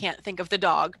really can't think of the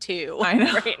dog too I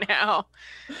know. right now.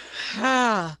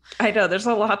 I know there's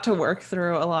a lot to work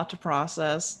through, a lot to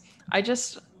process. I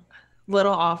just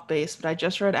little off base, but I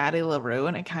just read Addie LaRue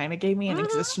and it kind of gave me an Mhm.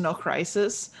 existential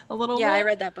crisis a little Yeah, I bit.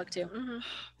 read that book too.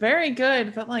 Very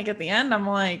good, but like at the end, I'm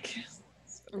like,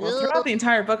 well, throughout the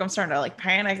entire book, I'm starting to like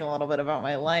panic a little bit about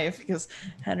my life because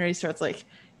Henry starts like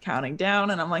counting down,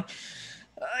 and I'm like,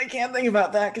 I can't think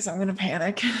about that because I'm gonna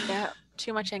panic. Yeah,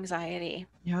 too much anxiety.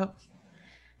 Yep.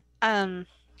 Um,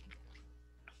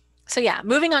 so yeah,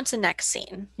 moving on to the next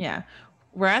scene. Yeah.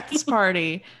 We're at this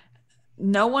party.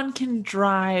 no one can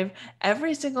drive.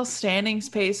 Every single standing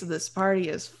space of this party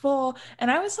is full.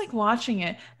 And I was like watching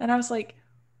it and I was like,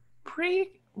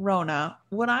 pre-Rona,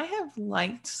 would I have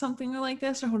liked something like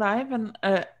this, or would I have been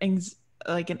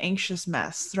like an anxious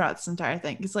mess throughout this entire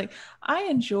thing? It's like I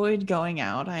enjoyed going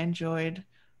out, I enjoyed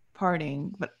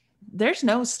partying, but there's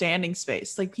no standing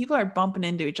space. Like people are bumping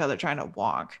into each other trying to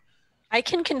walk. I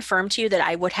can confirm to you that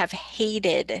I would have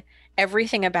hated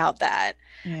everything about that.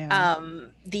 Yeah.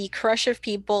 The crush of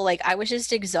people, like I was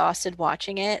just exhausted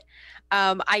watching it.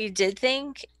 I did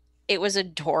think it was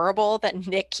adorable that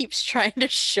Nick keeps trying to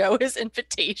show his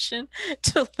invitation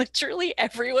to literally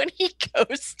everyone he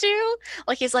goes to.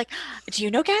 Like he's like, "Do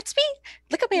you know Gatsby?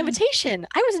 Look at my Yeah. invitation.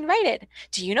 I was invited.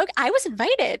 Do you know I was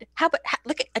invited? How about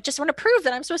look, I just want to prove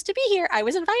that I'm supposed to be here. I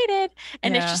was invited."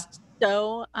 And it's Yeah. just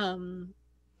so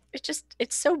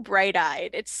it's so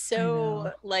bright-eyed. It's I so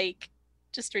know. like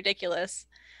just ridiculous.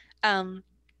 Um,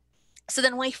 so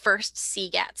then when we first see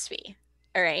Gatsby,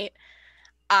 all right,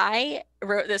 I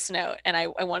wrote this note and I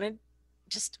wanted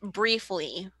just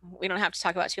briefly, we don't have to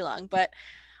talk about it too long, but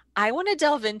I want to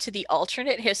delve into the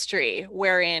alternate history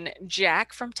wherein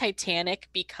Jack from Titanic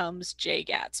becomes Jay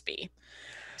Gatsby.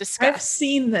 I've Discuss.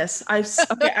 seen this.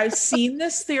 Okay, I've seen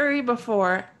this theory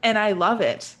before and I love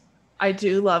it. I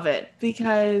do love it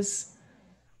because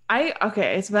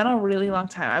okay, it's been a really long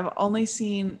time. I've only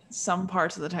seen some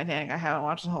parts of the Titanic. I haven't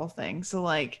watched the whole thing. So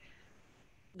like,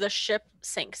 The ship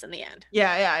sinks in the end.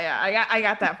 yeah. I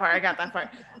got that part. I got that part.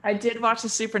 I did watch the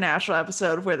Supernatural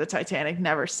episode where the Titanic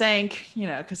never sank,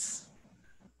 because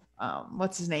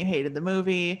what's his name hated the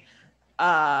movie.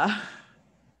 Uh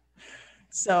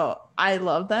so I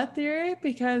love that theory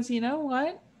because you know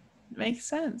what? It makes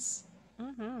sense.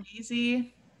 Hmm.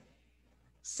 Easy,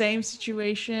 same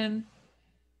situation.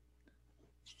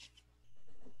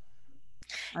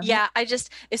 I mean, Yeah, I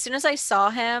just as soon as I saw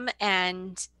him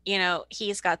and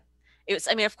he's got it was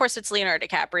I mean of course it's Leonardo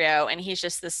DiCaprio and he's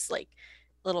just this like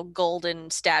little golden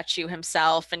statue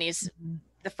himself and he's mhm.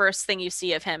 the first thing you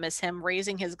see of him is him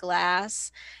raising his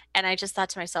glass and I just thought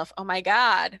to myself, "Oh my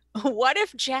God, what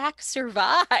if Jack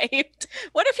survived?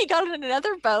 What if he got on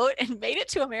another boat and made it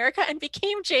to America and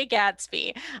became Jay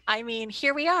Gatsby?" I mean,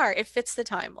 here we are. It fits the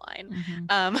timeline.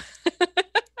 Mhm. Um,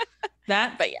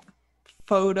 That but yeah.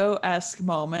 photo-esque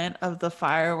moment of the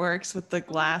fireworks with the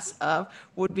glass Mhm. up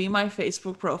would be my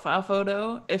Facebook profile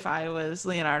photo if I was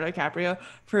Leonardo DiCaprio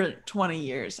for 20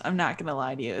 years. I'm not gonna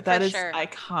lie to you. For That is sure.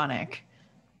 iconic.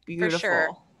 For sure.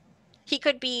 Beautiful. He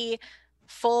could be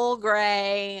full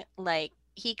gray, like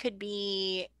he could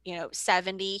be,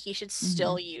 70. He should Hmm.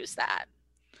 still use that.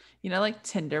 Like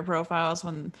Tinder profiles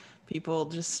when people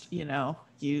just,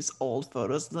 use old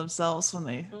photos of themselves when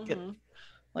they get Hmm.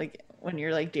 like when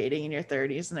you're like dating in your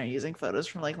 30s and they're using photos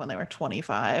from like when they were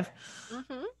 25.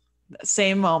 Hmm.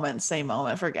 Same moment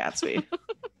for Gatsby.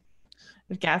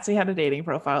 If Gatsby had a dating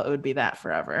profile, it would be that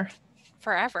forever.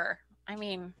 Forever. I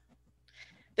mean,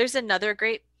 there's another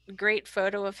great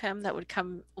photo of him that would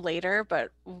come later,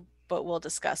 but we'll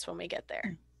discuss when we get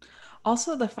there.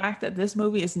 Also, the fact that this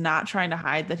movie is not trying to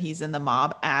hide that he's in the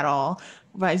mob at all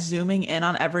by zooming in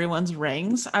on everyone's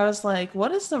rings. I was like,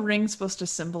 what is the ring supposed to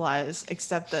symbolize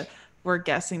except that we're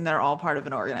guessing they're all part of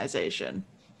an organization?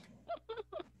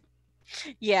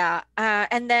 Yeah.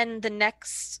 And then the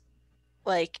next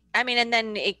I mean, and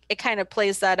then it kind of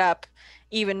plays that up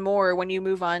even more when you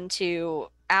move on to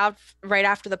out right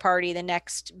after the party. The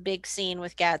next big scene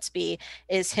with Gatsby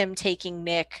is him taking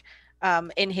Nick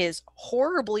in his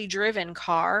horribly driven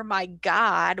car. My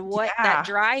God, what that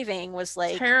Yeah, driving was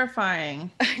like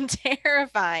terrifying.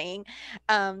 terrifying.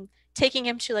 Taking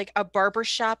him to like a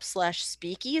barbershop slash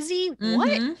speakeasy. What?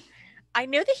 Mm-hmm. I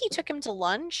know that he took him to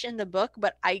lunch in the book,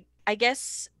 but I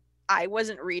guess I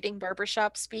wasn't reading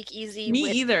barbershop speakeasy Me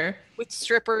either. with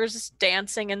strippers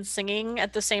dancing and singing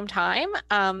at the same time.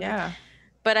 Yeah,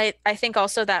 But I think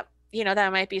also that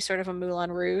that might be sort of a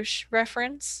Moulin Rouge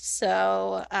reference.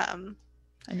 So I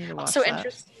need to watch also that.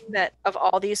 interesting that of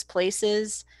all these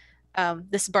places,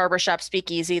 this barbershop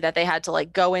speakeasy that they had to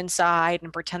like go inside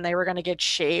and pretend they were going to get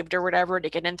shaved or whatever to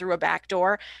get in through a back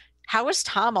door. How is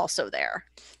Tom also there?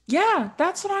 Yeah,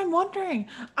 that's what I'm wondering.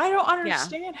 I don't Yeah.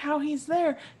 understand how he's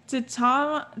there.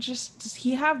 Does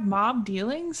he have mob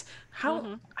dealings?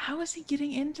 Hmm. How is he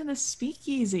getting into the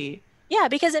speakeasy? Yeah,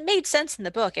 because it made sense in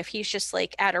the book if he's just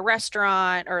like at a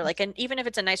restaurant or like an even if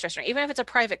it's a nice restaurant, even if it's a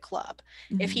private club,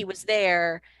 if Mhm. he was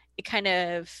there, it kind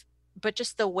of but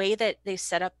just the way that they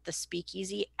set up the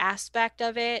speakeasy aspect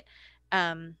of it,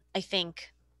 I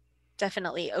think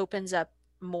definitely opens up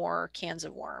more cans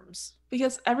of worms.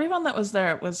 Because everyone that was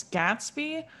there was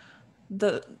Gatsby,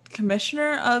 the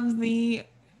commissioner of the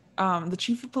the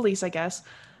chief of police, I guess,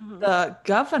 Mhm. the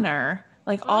governor,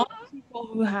 like all Mhm. the people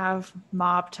who have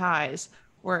mob ties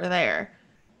were there.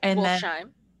 And then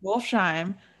Wolfsheim.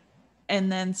 Wolfsheim,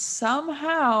 and then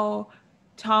somehow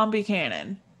Tom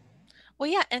Buchanan. Well,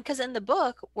 yeah, and because in the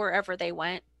book, wherever they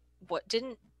went, what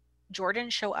didn't Jordan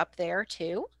show up there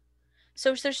too?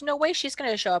 So there's no way she's going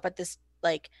to show up at this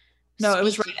like No, it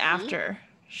was right speakeasy. after.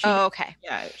 She Oh, did, okay.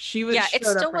 yeah, she was Yeah, it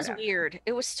showed up still right was after. weird.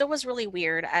 It was still was really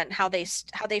weird, and how they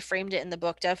framed it in the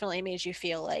book definitely made you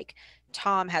feel like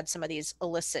Tom had some of these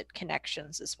illicit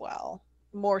connections as well,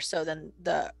 more so than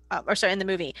the or sorry, in the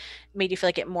movie, made you feel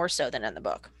like it more so than in the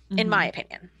book, in my Hmm.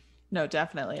 opinion. No,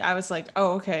 definitely. I was like,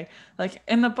 oh, okay. Like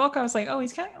in the book, I was like, oh,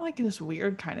 he's kind of like this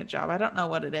weird kind of job. I don't know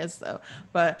what it is though.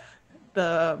 But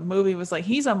the movie was like,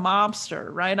 he's a mobster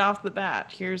right off the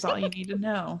bat. Here's all you need to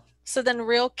know. So then,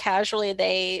 real casually,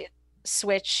 they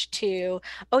switch to,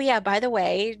 oh yeah, by the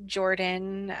way,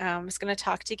 Jordan is going to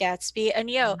talk to Gatsby, and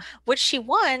what she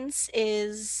wants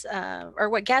is, or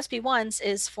what Gatsby wants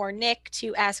is for Nick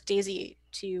to ask Daisy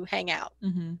to hang out.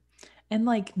 Hmm. And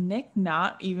like Nick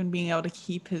not even being able to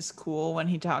keep his cool when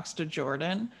he talks to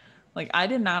Jordan. Like I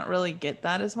did not really get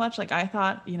that as much. Like I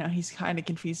thought, he's kind of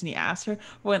confused and he asked her.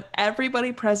 When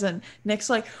everybody present, Nick's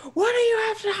like, "What do you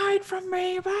have to hide from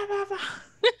me?" Blah, blah, blah.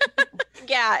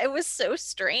 Yeah, it was so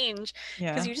strange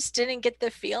because Yeah. you just didn't get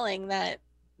the feeling that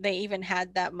they even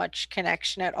had that much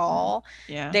connection at Mm. all.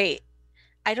 Yeah. They,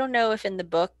 I don't know if in the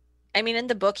book, I mean, in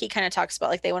the book he kind of talks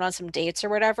about like they went on some dates or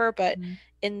whatever, but Mhm.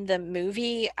 in the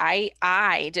movie,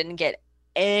 I didn't get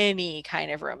any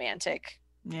kind of romantic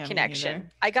Yeah, me neither.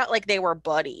 connection. I got like they were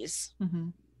buddies. Hmm.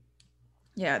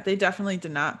 Yeah, they definitely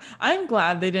did not. I'm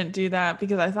glad they didn't do that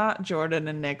because I thought Jordan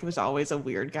and Nick was always a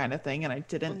weird kind of thing, and I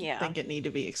didn't Yeah. think it needed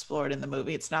to be explored in the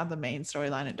movie. It's not the main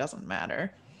storyline, it doesn't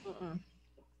matter. Mm-mm.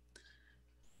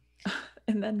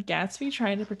 And then Gatsby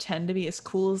trying to pretend to be as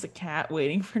cool as a cat,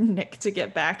 waiting for Nick to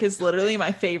get back, is literally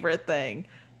my favorite thing.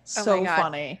 Oh my So God.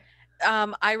 funny.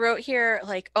 I wrote here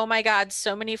like, oh my God,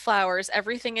 so many flowers.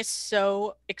 Everything is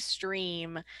so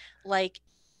extreme. Like,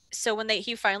 so when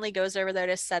he finally goes over there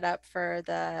to set up for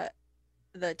the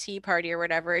tea party or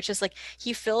whatever, it's just like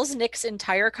he fills Nick's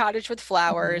entire cottage with Mhm.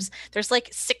 flowers. There's like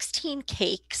 16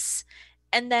 cakes,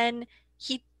 and then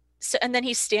he and then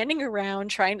he's standing around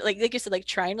trying like you said, like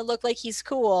trying to look like he's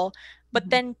cool, but Mhm.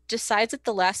 then decides at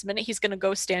the last minute he's gonna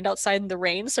go stand outside in the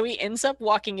rain. So he ends up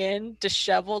walking in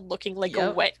disheveled, looking like a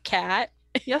Yep. wet cat.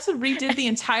 He also redid the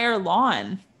entire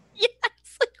lawn. Yeah,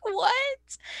 it's like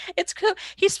what? It's cool.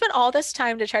 He spent all this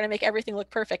time to try to make everything look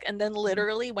perfect, and then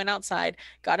literally went outside,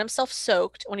 got himself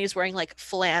soaked when he's wearing like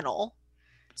flannel.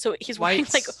 So he's wearing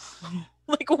like Whites.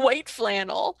 like white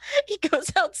flannel. He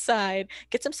goes outside,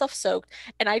 gets himself soaked,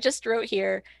 and I just wrote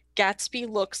here, Gatsby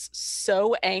looks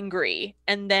so angry,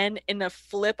 and then in a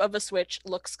flip of a switch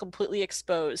looks completely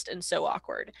exposed and so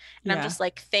awkward. And I'm Yeah. just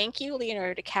like, thank you,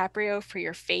 Leonardo DiCaprio, for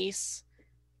your face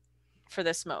for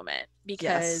this moment Yes.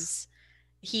 because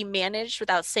he managed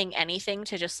without saying anything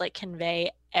to just like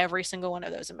convey every single one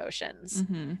of those emotions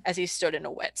Hmm. as he stood in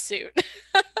a wetsuit.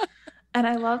 And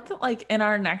I love that, like, in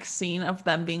our next scene of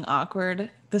them being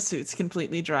awkward, the suit's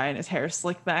completely dry and his hair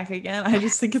slicked back again. I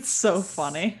just think it's so Yes.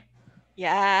 funny.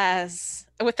 Yes.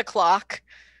 With the clock.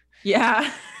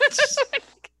 Yeah.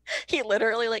 He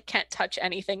literally like can't touch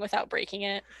anything without breaking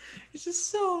it. He's just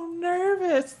so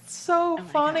nervous. It's so Oh my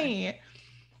God. funny.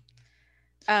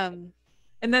 Um,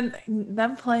 And then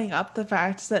them playing up the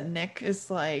fact that Nick is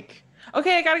like,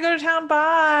 okay, I gotta go to town,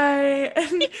 bye.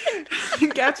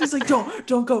 And Gatsby's like,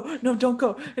 don't go. No, don't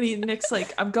go. And Nick's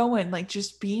like, I'm going. Like,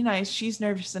 just be nice. She's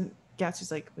nervous. And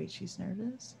Gatsby's like, wait, she's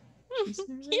nervous? She's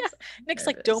yeah. nervous? Nick's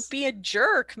like, don't Nervous. be a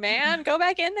jerk, man. Go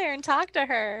back in there and talk to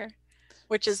her.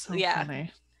 Which is, So yeah.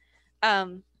 funny.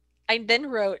 Um, I then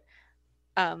wrote,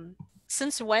 um,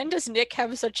 since when does Nick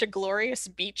have such a glorious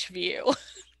beach view?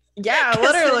 Yeah,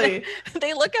 Because literally.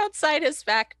 they look outside his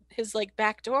like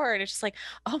back door, and it's just like,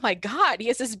 oh my God, he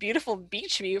has this beautiful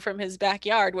beach view from his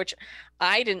backyard, which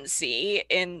I didn't see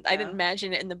and I didn't Yeah.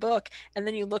 imagine it in the book. And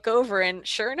then you look over, and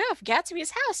sure enough,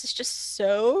 Gatsby's house is just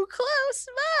so close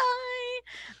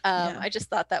by. Yeah. I just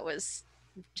thought that was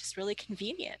just really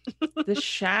convenient. This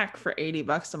shack for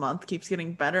 $80 a month keeps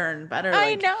getting better and better.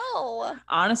 I Like, know.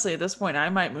 honestly, at this point, I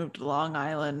might move to Long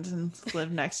Island and live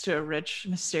next to a rich,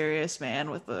 mysterious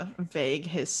man with a vague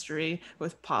history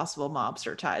with possible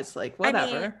mobster ties. Like, I mean,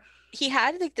 whatever. he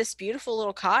had like this beautiful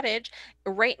little cottage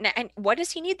right now. And what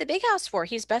does he need the big house for?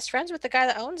 He's best friends with the guy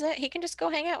that owns it. He can just go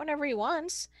hang out whenever he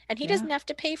wants, and he Yeah. doesn't have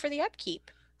to pay for the upkeep.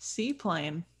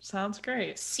 Seaplane. Sounds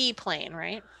great. Seaplane,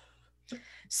 right?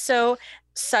 So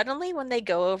suddenly when they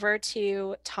go over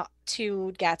to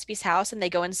Gatsby's house and they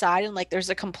go inside and like there's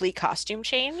a complete costume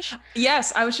change.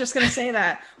 Yes, I was just gonna say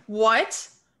that. What?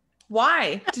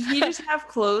 Why? Did he just have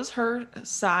clothes her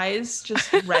size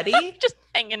just ready? Just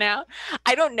hanging out.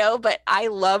 I don't know, but I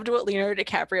loved what Leonardo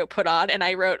DiCaprio put on. And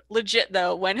I wrote, legit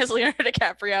though, when has Leonardo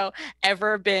DiCaprio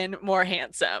ever been more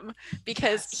handsome?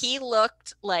 Because he Yes.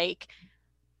 looked like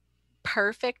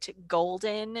perfect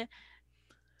golden,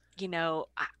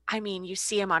 I mean, you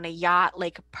see him on a yacht,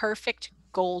 like perfect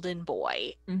golden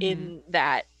boy Mm-hmm. in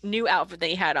that new outfit that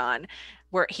he had on,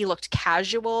 where he looked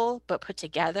casual but put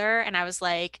together. And I was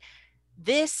like,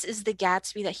 this is the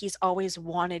Gatsby that he's always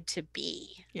wanted to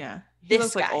be. Yeah. He This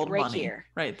looks like guy old right money here.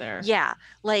 right there. Yeah.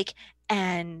 Like,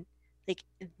 and like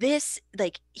this,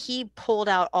 like he pulled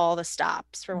out all the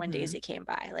stops for when Mm-hmm. Daisy came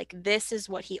by. Like, this is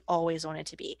what he always wanted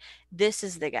to be. This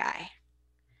is the guy.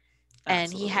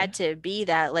 And he Absolutely. had to be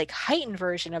that like heightened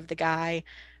version of the guy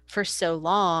for so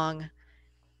long,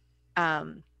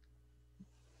 um,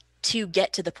 to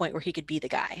get to the point where he could be the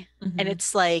guy. And Mm-hmm.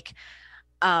 it's like,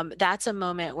 that's a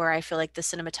moment where I feel like the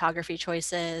cinematography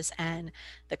choices and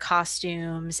the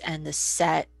costumes and the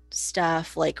set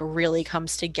stuff like really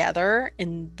comes together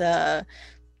in the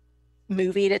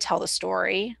movie to tell the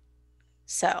story.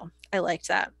 So I liked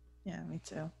that. Yeah, me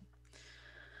too.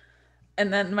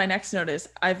 And then my next note is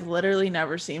I've literally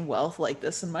never seen wealth like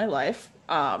this in my life.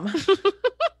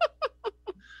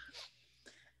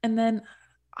 And then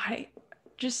I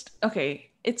just, okay,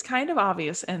 it's kind of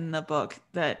obvious in the book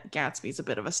that Gatsby's a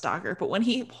bit of a stalker, but when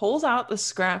he pulls out the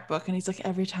scrapbook and he's like,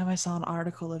 every time I saw an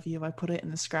article of you, I put it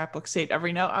in the scrapbook, saved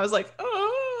every note. I was like,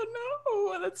 oh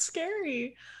no, that's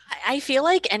scary. I feel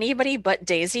like anybody but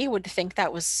Daisy would think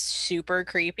that was super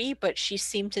creepy, but she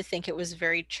seemed to think it was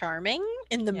very charming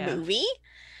in the Yeah. movie.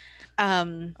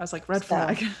 Um, I was like, red so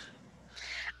flag.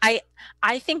 I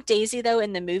I think Daisy though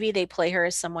in the movie they play her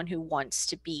as someone who wants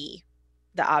to be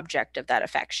the object of that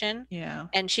affection. Yeah,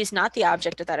 And she's not the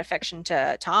object of that affection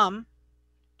to Tom.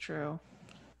 true. True.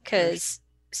 Because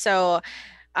so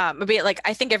maybe like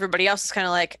I think everybody else is kind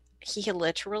of like he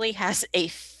literally has a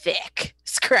thick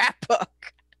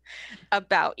scrapbook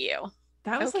about you.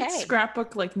 That was like Okay.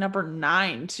 scrapbook like number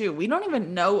 9 too. We don't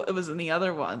even know it was in the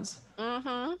other ones. Mm-hmm.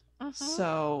 Mm-hmm.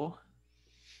 So,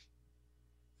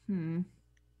 hmm.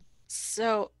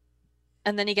 So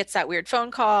and then he gets that weird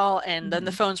phone call and then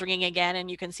the Hmm. phone's ringing again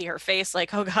and you can see her face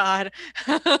like, oh God.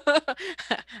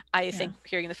 I Yeah. think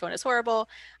hearing the phone is horrible.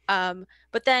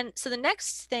 But then so the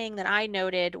next thing that I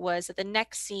noted was that the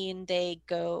next scene they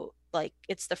go like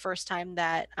it's the first time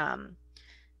that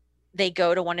they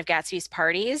go to one of Gatsby's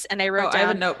parties and I Oh, wrote I have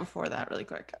a down, note before that really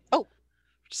quick. oh,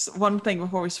 Just one thing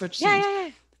before we switch yeah, scenes. yeah,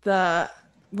 yeah. The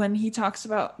When he talks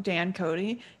about Dan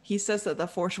Cody, he says that the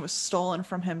fortune was stolen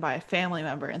from him by a family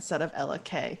member instead of Ella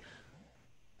Kay.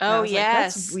 And I Oh, was like,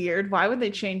 that's yes. weird. Why would they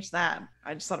change that?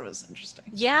 I just thought it was interesting.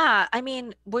 Yeah. I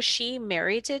mean, was she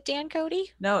married to Dan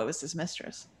Cody? No, it was his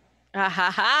mistress. Ah,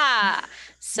 ha, ha.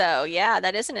 So, yeah,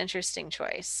 that is an interesting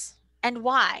choice. And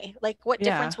why? Like, what Yeah.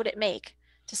 difference would it make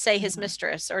to say his Yeah.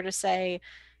 mistress or to say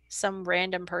some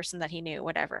random person that he knew?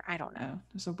 Whatever. I don't know. Yeah.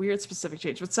 There's a weird specific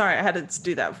change. But sorry, I had to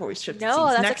do that before we shifted No, scenes.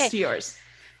 that's Next okay. to yours.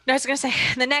 No, I was gonna say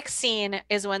the next scene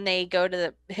is when they go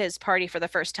to his party for the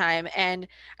first time, and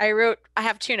I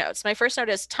have two notes. My first note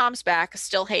is Tom's back,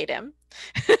 still hate him.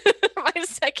 My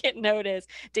second note is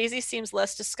Daisy seems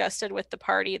less disgusted with the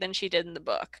party than she did in the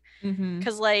book, Mm-hmm.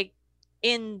 because like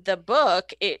in the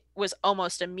book, it was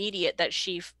almost immediate that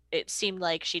it seemed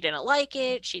like she didn't like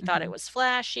it. She thought Mm-hmm. it was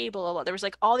flashy, blah blah blah. There was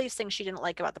like all these things she didn't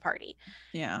like about the party.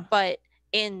 Yeah. But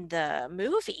in the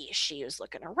movie, she was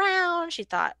looking around. She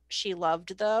thought she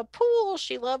loved the pool.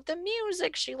 She loved the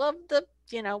music. She loved the,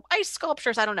 ice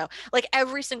sculptures. I don't know. Like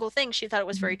every single thing, she thought it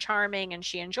was Mm-hmm. very charming and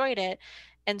she enjoyed it.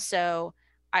 And so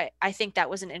I think that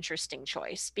was an interesting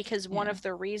choice because one Yeah. of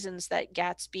the reasons that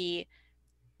Gatsby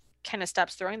kind of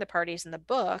stops throwing the parties in the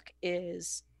book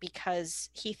is because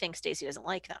he thinks Daisy doesn't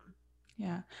like them.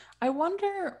 Yeah. I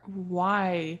wonder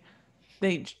why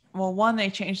they, well, one, they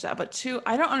changed that, but two,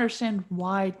 I don't understand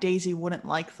why Daisy wouldn't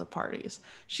like the parties.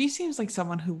 She seems like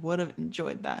someone who would have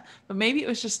enjoyed that, but maybe it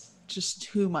was just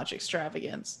too much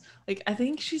extravagance. Like I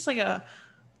think she's like a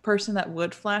person that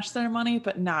would flash their money,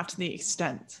 but not to the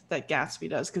extent that Gatsby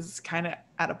does, because it's kind of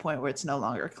at a point where it's no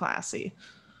longer classy.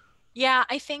 Yeah,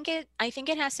 I think it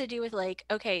has to do with like,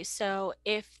 okay, so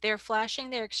if they're flashing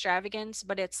their extravagance,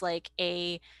 but it's like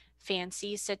a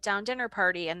fancy sit down dinner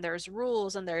party and there's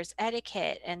rules and there's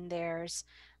etiquette and there's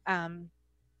um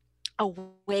a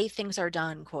way things are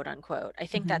done, quote unquote. I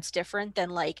think Mm-hmm. that's different than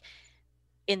like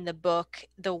in the book,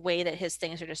 the way that his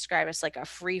things are described as like a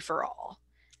free for all.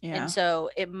 And Yeah. so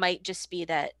it might just be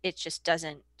that it just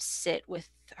doesn't sit with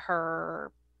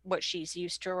her, what she's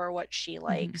used to or what she Hmm.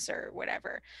 likes or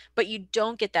whatever. But you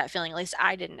don't get that feeling, at least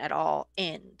I didn't at all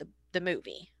in the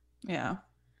movie. Yeah.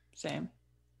 Same.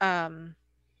 Um,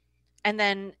 and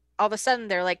then all of a sudden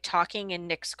they're like talking in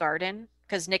Nick's garden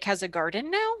because Nick has a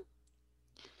garden now.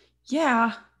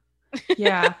 Yeah.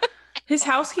 Yeah. His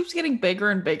house keeps getting bigger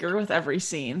and bigger with every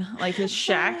scene. Like his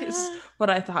shack is what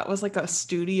I thought was like a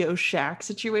studio shack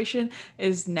situation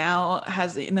is now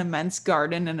has an immense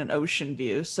garden and an ocean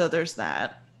view. So there's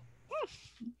that.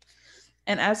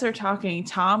 And as they're talking,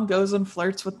 Tom goes and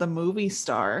flirts with the movie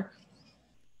star.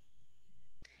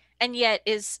 And yet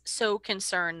is so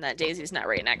concerned that Daisy's not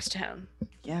right next to him.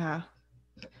 Yeah.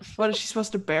 What is she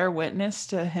supposed to bear witness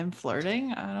to him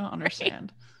flirting? I don't Right?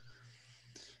 understand.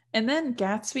 And then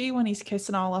Gatsby, when he's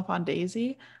kissing all up on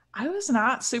Daisy, I was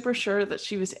not super sure that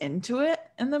she was into it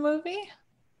in the movie.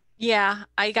 Yeah,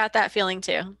 I got that feeling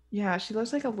too. Yeah, she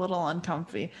looks like a little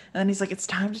uncomfy. And then he's like, it's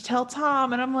time to tell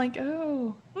Tom. And I'm like,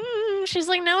 oh. She's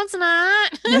like, no, it's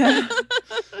not. Yeah.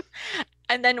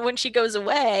 And then when she goes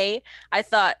away, I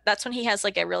thought that's when he has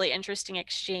like a really interesting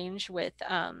exchange with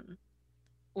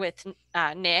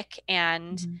Nick,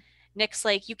 and Mhm. Nick's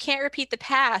like, you can't repeat the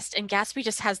past, and Gatsby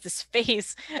just has this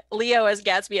face. Leo as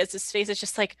Gatsby has this face. It's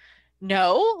just like,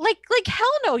 no, like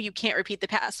hell no, you can't repeat the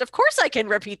past. Of course I can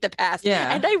repeat the past,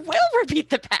 Yeah. and I will repeat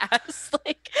the past.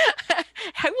 Like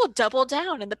I will double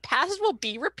down, and the past will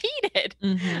be repeated.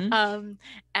 Hmm. Um,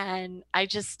 and I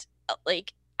just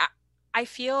like I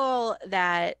feel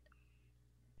that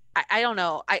I don't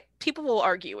know. People will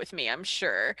argue with me, I'm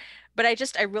sure, but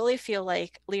I really feel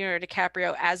like Leonardo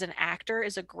DiCaprio as an actor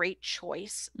is a great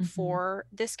choice Hmm. for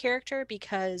this character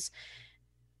because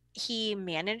he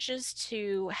manages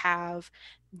to have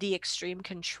the extreme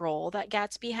control that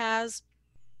Gatsby has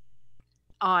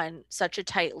on such a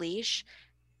tight leash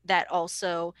that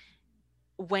also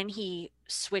when he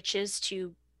switches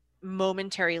to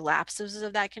momentary lapses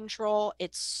of that control,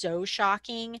 it's so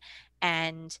shocking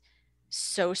and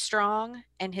so strong,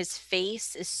 and his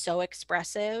face is so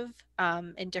expressive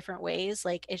in different ways.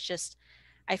 Like it's just,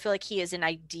 I feel like he is an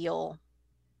ideal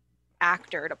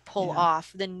actor to pull Yeah.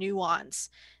 off the nuance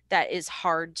that is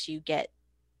hard to get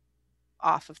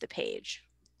off of the page.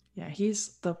 Yeah,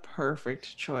 he's the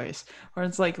perfect choice. Or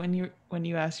it's like when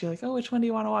you ask, you're like, oh, which one do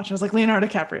you want to watch? I was like, Leonardo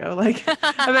DiCaprio. Like,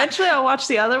 eventually I'll watch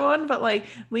the other one, but like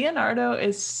Leonardo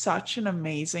is such an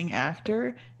amazing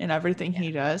actor in everything Yeah.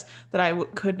 he does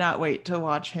that could not wait to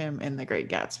watch him in The Great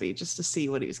Gatsby just to see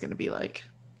what he's going to be like.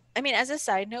 I mean, as a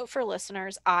side note for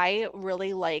listeners, I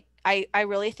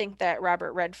really think that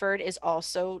Robert Redford is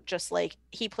also just like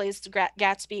he plays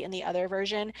Gatsby in the other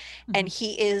version, and Mhm.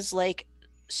 he is like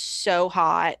so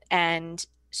hot and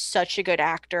such a good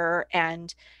actor,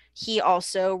 and he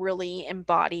also really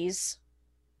embodies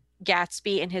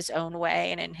Gatsby in his own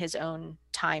way and in his own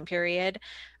time period.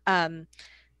 Um,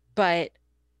 but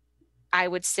I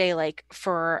would say like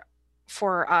for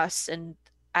us and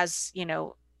as you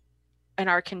know in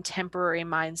our contemporary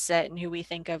mindset and who we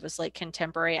think of as like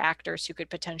contemporary actors who could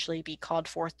potentially be called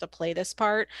forth to play this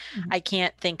part, Mhm. I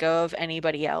can't think of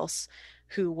anybody else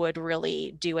who would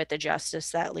really do it the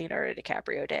justice that Leonardo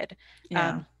DiCaprio did. Yeah.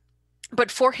 Um, but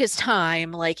for his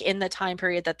time, like in the time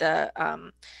period that the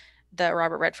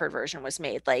Robert Redford version was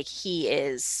made, like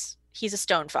he's a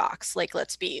stone fox. Like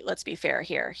let's be fair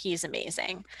here. He's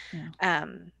amazing. Yeah.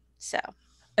 So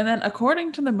And then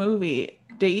according to the movie,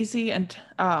 Daisy and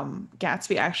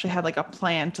Gatsby actually had like a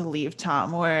plan to leave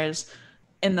Tom, whereas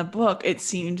in the book it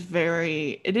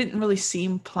didn't really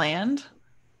seem planned,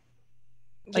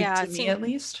 like yeah, to me at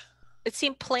least. it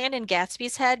seemed planned in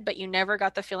Gatsby's head, but you never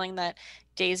got the feeling that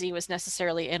Daisy was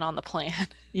necessarily in on the plan.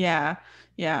 Yeah,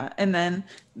 yeah. And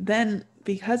then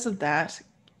because of that,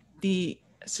 the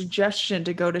suggestion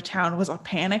to go to town was a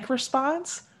panic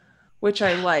response, which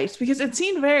I liked because it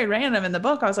seemed very random in the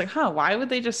book. I was like, huh, why would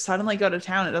they just suddenly go to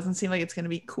town? It doesn't seem like it's going to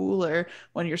be cooler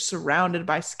when you're surrounded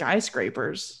by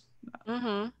skyscrapers.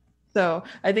 Hmm. So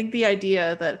I think the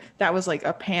idea that that was like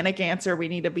a panic answer, we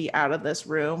need to be out of this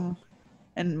room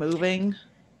and moving.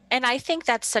 And I think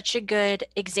that's such a good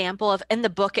example of in the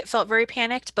book it felt very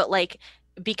panicked, but like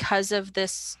because of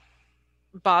this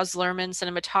Baz Luhrmann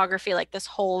cinematography, like this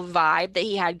whole vibe that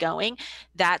he had going,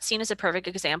 that scene is a perfect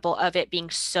example of it being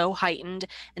so heightened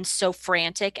and so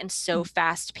frantic and so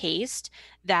fast paced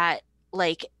that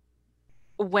like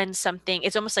when something,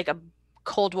 it's almost like a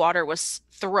cold water was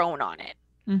thrown on it.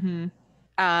 Mm-hmm.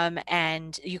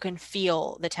 And you can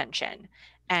feel the tension.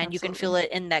 And you can feel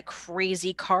Absolutely. it in that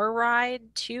crazy car ride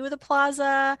to the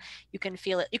plaza. You can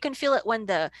feel it when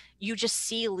the you just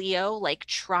see Leo like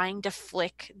trying to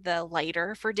flick the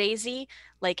lighter for Daisy.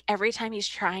 Like every time he's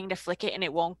trying to flick it and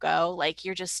it won't go, like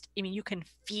you're just, I mean, you can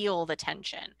feel the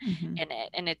tension Hmm. in it.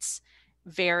 And it's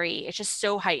just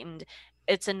so heightened.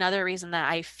 It's another reason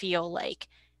that I feel like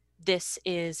this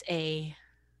is a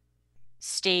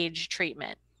stage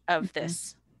treatment of Hmm.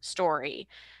 this story,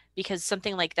 because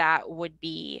something like that would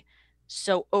be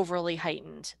so overly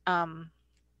heightened.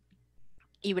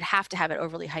 You would have to have it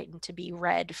overly heightened to be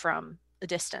read from a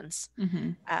distance.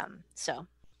 Hmm. So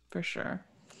For sure.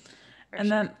 for And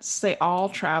sure. then they all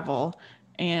travel,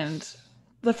 and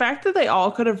the fact that they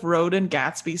all could have rode in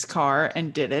Gatsby's car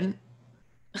and didn't,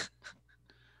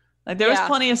 like there was Yeah.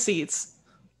 plenty of seats,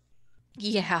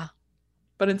 Yeah.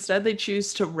 but instead they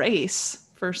choose to race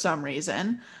for some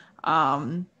reason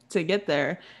to get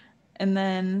there. And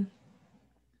then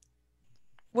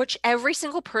Which every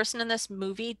single person in this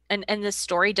movie and this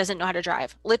story doesn't know how to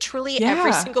drive. Literally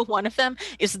every yeah. single one of them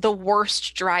is the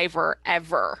worst driver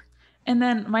ever. And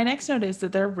then my next note is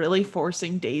that they're really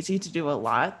forcing Daisy to do a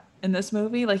lot in this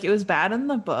movie. Like it was bad in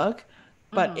the book,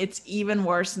 but Hmm. it's even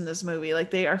worse in this movie.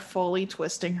 Like they are fully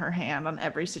twisting her hand on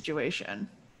every situation.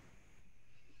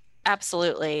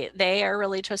 Absolutely. They are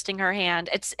really twisting her hand.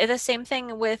 It's the same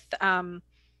thing with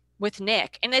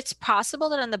Nick. And it's possible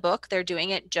that in the book they're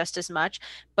doing it just as much,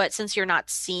 but since you're not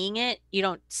seeing it, you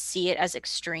don't see it as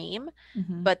extreme.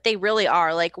 Hmm. But they really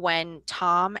are, like when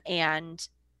Tom and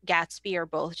Gatsby are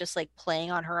both just like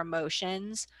playing on her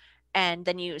emotions. And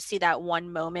then you see that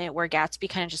one moment where Gatsby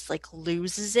kind of just like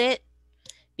loses it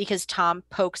because Tom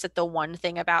pokes at the one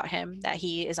thing about him that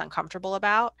he is uncomfortable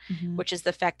about, Hmm. which is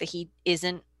the fact that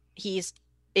he's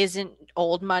isn't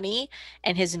old money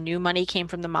and his new money came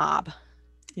from the mob.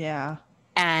 Yeah.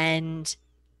 And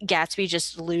Gatsby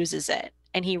just loses it.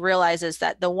 And he realizes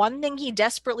that the one thing he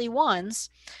desperately wants,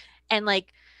 and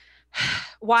like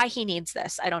why he needs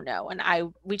this, I don't know.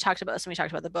 And we talked about this when we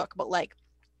talked about the book, but like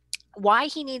why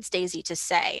he needs Daisy to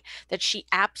say that she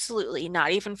absolutely,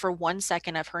 not even for 1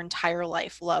 second of her entire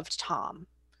life, loved Tom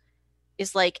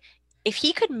is like, if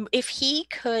he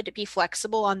could be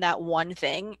flexible on that one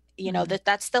thing, Hmm.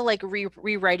 that's the like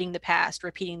rewriting the past,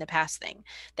 repeating the past thing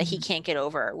that he Hmm. can't get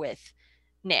over with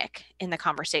Nick in the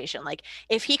conversation. Like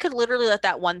if he could literally let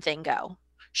that one thing go,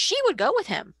 she would go with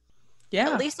him. At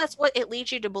Yeah. least that's what it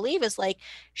leads you to believe, is like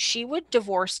she would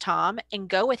divorce Tom and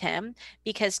go with him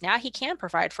because now he can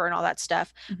provide for her and all that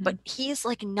stuff. Hmm. But he's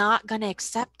like not going to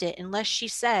accept it unless she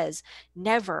says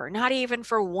never, not even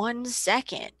for 1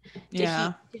 second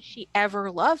Yeah. did she ever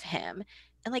love him.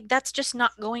 And like that's just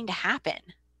not going to happen.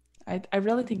 I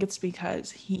really think it's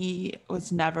because he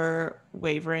was never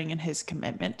wavering in his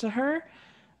commitment to her,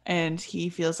 and he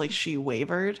feels like she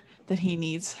wavered, that he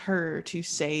needs her to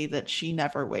say that she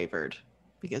never wavered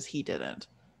because he didn't.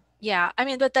 Yeah, I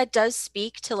mean, but that does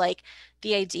speak to like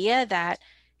the idea that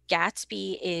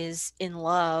Gatsby is in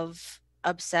love,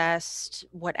 obsessed,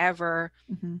 whatever,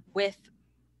 Hmm. with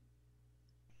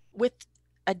with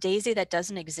a Daisy that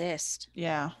doesn't exist.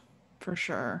 Yeah, for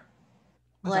sure.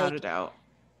 Without a Like, doubt.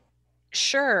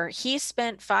 sure, he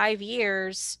spent 5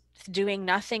 years doing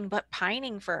nothing but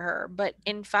pining for her. But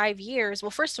in 5 years,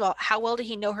 well, first of all, how well did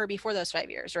he know her before those 5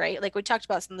 years, right? Like we talked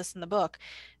about some of this in the book,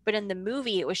 but in the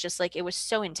movie, it was just like it was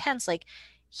so intense. Like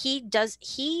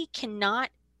he cannot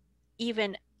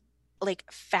even like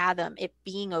fathom it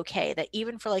being okay that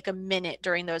even for like a minute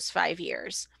during those 5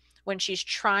 years, when she's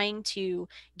trying to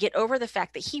get over the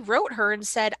fact that he wrote her and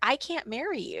said, I can't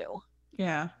marry you,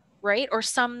 Yeah. right? Or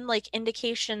some like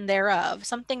indication thereof,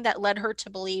 something that led her to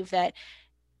believe that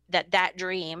that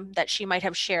dream that she might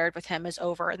have shared with him is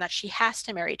over and that she has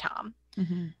to marry Tom.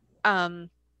 Hmm. Um,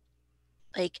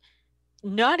 like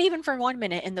not even for 1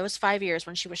 minute in those 5 years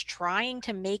when she was trying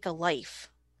to make a life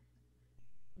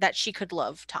that she could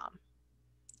love Tom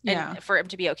and Yeah. for him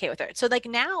to be okay with her. So like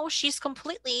now she's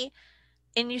completely,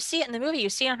 and you see it in the movie, you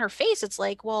see it on her face. It's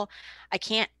like, well, I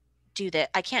can't do that.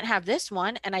 I can't have this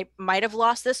one, and I might have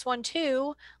lost this one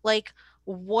too. Like,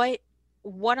 what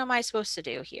what am I supposed to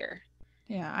do here?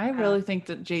 Yeah, I Uh, really think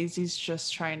that Jay-Z's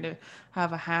just trying to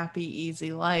have a happy,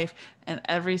 easy life, and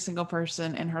every single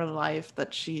person in her life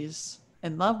that she's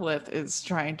in love with is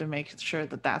trying to make sure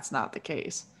that that's not the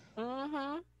case.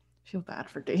 mhm. Feel bad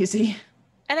for Daisy.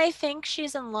 And I think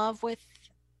she's in love,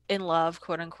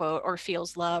 quote unquote, or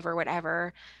feels love or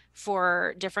whatever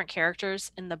for different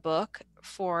characters in the book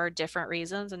for different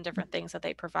reasons and different things that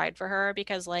they provide for her.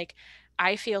 Because, like,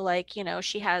 I feel like,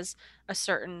 she has a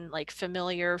certain, like,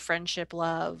 familiar friendship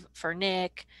love for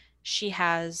Nick. She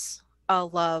has a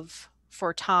love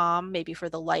for Tom, maybe for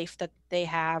the life that they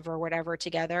have or whatever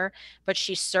together, but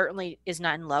she certainly is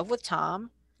not in love with Tom.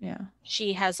 Yeah.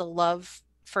 She has a love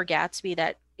for Gatsby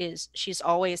that is she's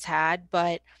always had,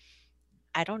 but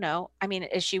I don't know. I mean,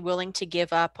 is she willing to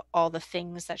give up all the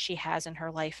things that she has in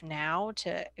her life now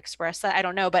to express that? I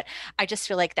don't know, but I just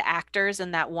feel like the actors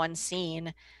in that one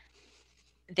scene,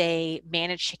 they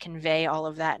managed to convey all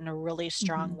of that in a really Mm-hmm.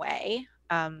 strong way.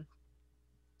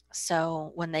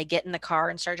 So when they get in the car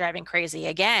and start driving crazy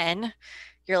again,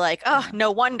 you're like, oh, Yeah.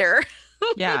 no wonder.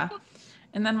 Yeah.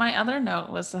 And then my other note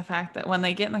was the fact that when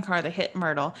they get in the car, they hit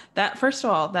Myrtle. That, first of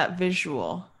all, that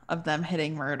visual of them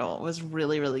hitting Myrtle was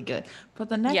really, really good. But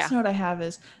the next Yeah. note I have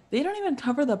is they don't even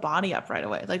cover the body up right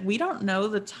away. Like, we don't know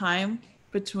the time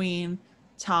between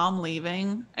Tom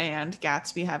leaving and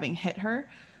Gatsby having hit her.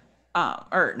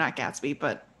 Or not Gatsby,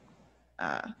 but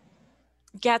uh,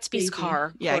 Gatsby's Daisy.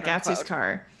 car, Yeah, quote Gatsby's unquote.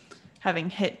 car having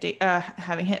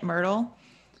hit Myrtle,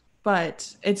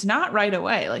 but it's not right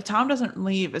away. Like, Tom doesn't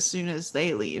leave as soon as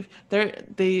they leave.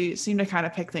 They seem to kind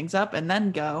of pick things up and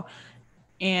then go,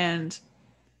 and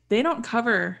they don't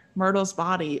cover Myrtle's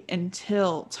body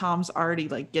until Tom's already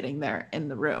like getting there in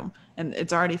the room, and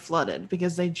it's already flooded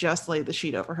because they just laid the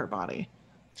sheet over her body.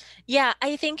 Yeah,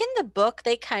 I think in the book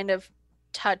they kind of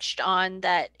touched on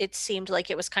that it seemed like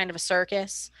it was kind of a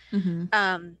circus. Mm-hmm.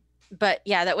 Um, but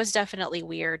yeah, that was definitely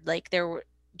weird. Like there were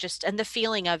just and the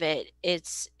feeling of it,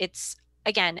 it's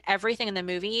again, everything in the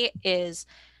movie is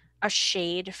a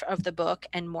shade of the book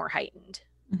and more heightened.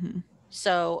 Mm-hmm.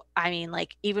 So, I mean,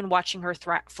 like even watching her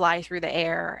fly through the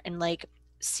air and like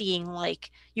seeing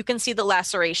like you can see the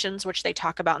lacerations, which they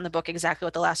talk about in the book exactly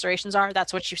what the lacerations are.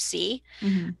 That's what you see,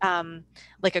 Mm-hmm. um,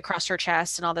 like across her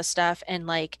chest and all this stuff. And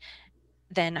like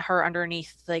then her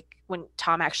underneath, like when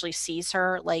Tom actually sees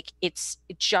her, like it's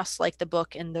just like the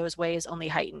book in those ways, only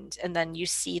heightened. And then you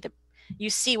see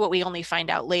what we only find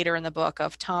out later in the book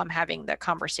of Tom having the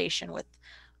conversation with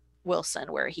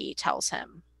Wilson where he tells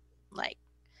him like,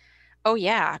 oh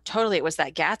yeah, totally. It was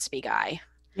that Gatsby guy.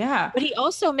 Yeah. But he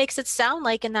also makes it sound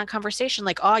like in that conversation,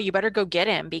 like, oh, you better go get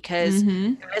him because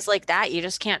Mm-hmm. guys like that, you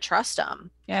just can't trust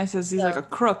them. Yeah, he says he's like So, a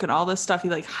crook and all this stuff. He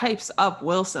like hypes up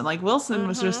Wilson. Like, Wilson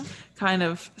was just mhm. kind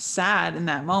of sad in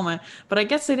that moment. But I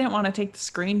guess they didn't want to take the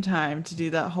screen time to do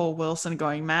that whole Wilson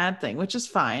going mad thing, which is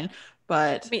fine. I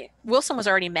But mean, Wilson was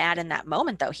already mad in that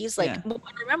moment, though. He's like, yeah. well,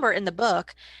 remember in the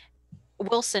book,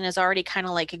 Wilson is already kind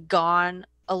of like gone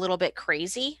a little bit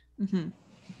crazy. Hmm.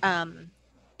 Um,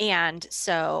 and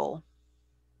so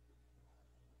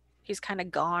he's kind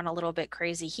of gone a little bit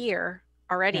crazy here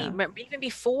already. Yeah. Even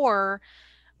before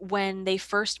when they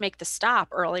first make the stop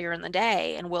earlier in the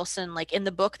day and Wilson like in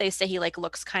the book they say he like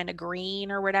looks kind of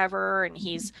green or whatever and Hmm.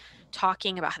 he's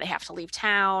talking about how they have to leave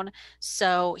town.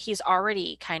 So he's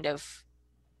already kind of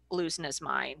losing his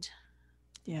mind.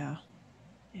 Yeah.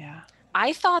 Yeah.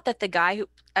 I thought that the guy who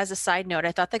as a side note,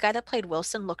 I thought the guy that played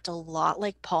Wilson looked a lot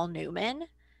like Paul Newman.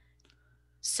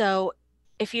 So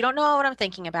if you don't know what I'm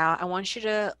thinking about, I want you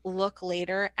to look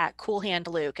later at Cool Hand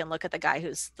Luke and look at the guy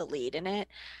who's the lead in it.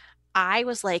 I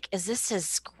was like, is this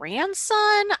his grandson?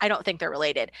 I don't think they're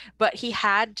related, but he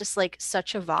had just like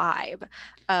such a vibe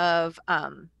of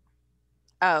um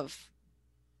of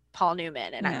Paul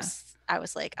Newman and Yeah. I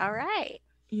was like, all right.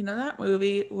 You know that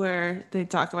movie where they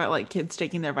talk about like kids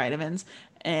taking their vitamins,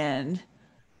 and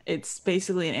it's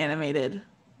basically an animated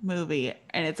movie,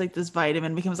 and it's like this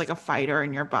vitamin becomes like a fighter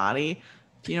in your body.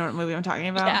 Do you know what movie I'm talking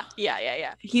about? Yeah, yeah, yeah,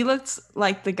 yeah. He looks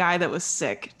like the guy that was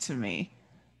sick to me,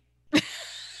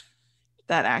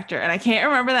 that actor. And I can't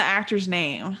remember the actor's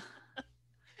name,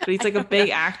 but he's I like a don't know. big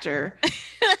actor.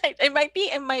 It might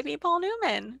be Paul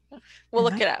Newman. We'll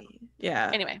It look it might up. be.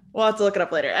 Yeah. Anyway. We'll have to look it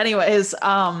up later. Anyways,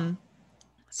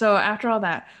 so after all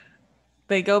that,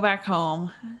 they go back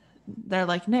home. They're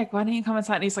like, Nick, why don't you come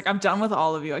inside? And he's like, I'm done with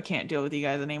all of you. I can't deal with you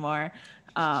guys anymore.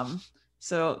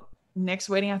 So Nick's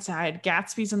waiting outside.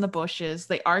 Gatsby's in the bushes.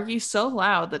 They argue so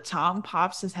loud that Tom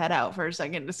pops his head out for a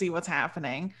second to see what's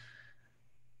happening.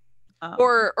 Um,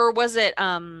 Or was it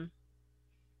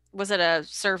a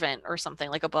servant or something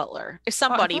like a butler? If oh, I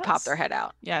somebody thought popped their it's, head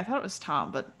out. yeah, I thought it was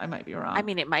Tom, but I might be I wrong.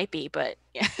 mean, it might be, but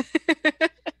yeah.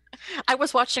 I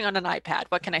was watching on an iPad.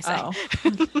 What can I say? Oh,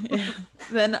 yeah.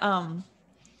 Then,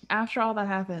 after all that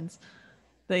happens,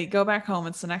 they go back home.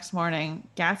 It's the next morning.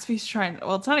 Gatsby's trying,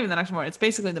 well, it's not even the next morning. It's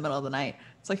basically the middle of the night.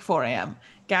 It's like 4 a.m.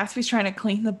 Gatsby's trying to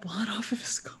clean the blood off of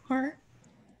his car.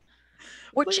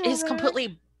 Look Which at is that.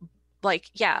 completely like,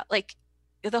 yeah, like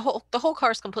the whole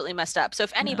car is completely messed up. So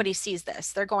if Yeah. anybody sees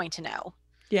this, they're going to know.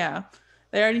 Yeah.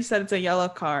 They already said it's a yellow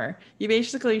car. You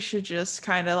basically should just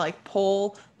kind of like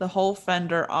pull the whole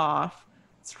fender off,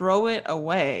 throw it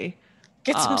away,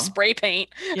 Get some spray paint.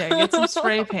 Yeah, get some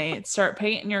spray paint. Start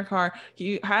painting your car.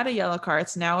 You had a yellow car.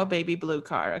 It's now a baby blue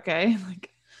car, okay? Like,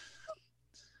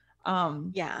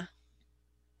 yeah.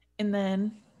 and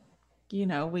then,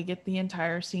 we get the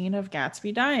entire scene of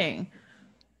Gatsby dying.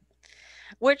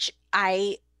 Which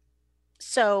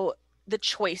so the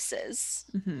choices.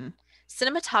 Mm-hmm.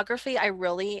 Cinematographically,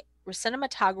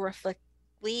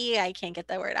 I can't get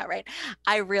that word out right.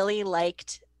 I really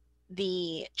liked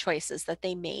the choices that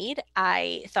they made.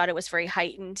 I thought it was very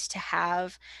heightened to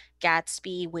have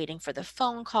Gatsby waiting for the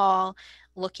phone call,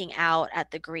 looking out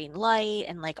at the green light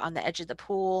and like on the edge of the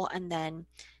pool, and then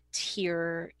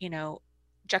here,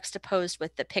 juxtaposed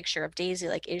with the picture of Daisy,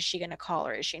 like, is she going to call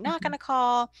or is she not going to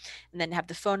call? And then have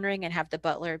the phone ring and have the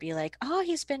butler be like, oh,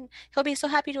 he'll be so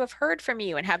happy to have heard from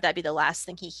you, and have that be the last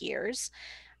thing he hears,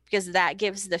 because that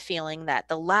gives the feeling that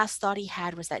the last thought he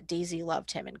had was that Daisy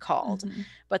loved him and called. Mm-hmm.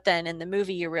 But then in the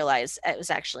movie, you realize it was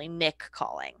actually Nick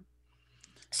calling.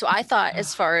 So I thought,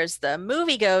 as far as the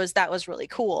movie goes, that was really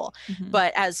cool. Mm-hmm.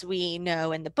 But as we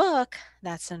know in the book,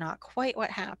 that's not quite what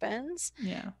happens.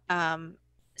 Yeah.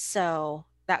 So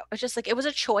that was just like, it was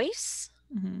a choice.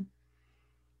 Mm-hmm.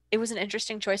 It was an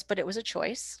interesting choice, but it was a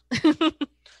choice.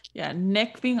 Yeah,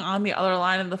 Nick being on the other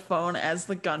line of the phone as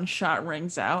the gunshot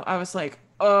rings out, I was like,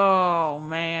 oh,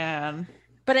 man.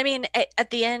 But I mean, at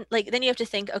the end, like, then you have to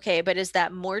think, okay, but is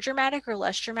that more dramatic or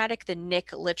less dramatic than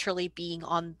Nick literally being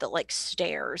on the like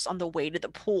stairs on the way to the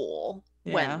pool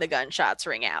when the gunshots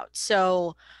ring out?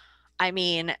 So, I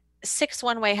mean, six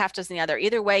one way, half dozen the other.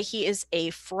 Either way, he is a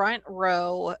front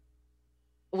row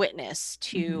witness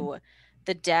to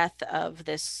the death of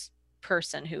this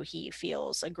person who he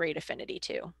feels a great affinity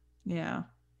to. Yeah.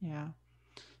 Yeah.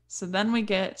 So then we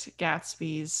get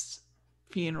Gatsby's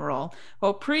funeral.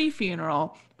 Well,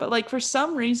 pre-funeral, but like for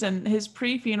some reason his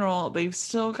pre-funeral, they've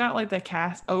still got like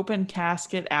the open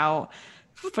casket out.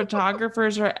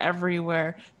 Photographers are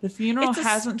everywhere. The funeral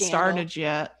hasn't started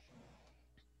yet.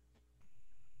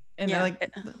 And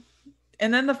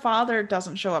and then the father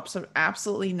doesn't show up, so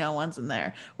absolutely no one's in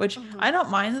there, which I don't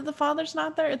mind that the father's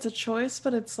not there. It's a choice,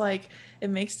 but it's like,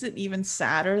 it makes it even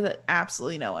sadder that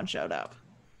absolutely no one showed up.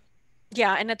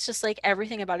 Yeah, and it's just like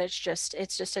everything about it's just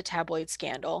a tabloid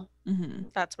scandal.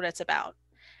 That's what it's about.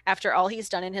 After all he's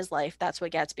done in his life, that's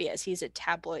what Gatsby is. He's a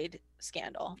tabloid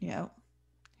scandal. Yeah.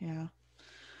 Yeah.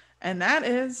 And that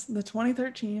is the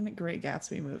 2013 Great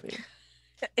Gatsby movie.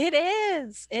 It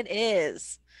is. It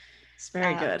is. It's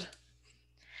very good.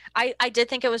 I did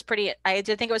think it was pretty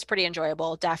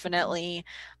enjoyable, definitely.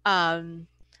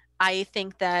 I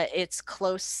think that it's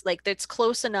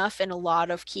close enough in a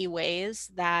lot of key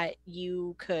ways that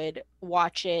you could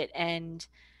watch it and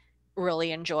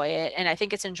really enjoy it. And I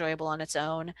think it's enjoyable on its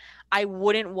own. I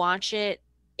wouldn't watch it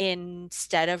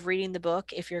instead of reading the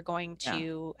book if you're going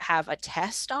to have a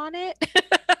test on it.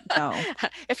 No.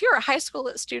 If you're a high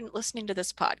school student listening to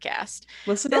this podcast,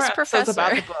 listen to our episodes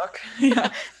about the book.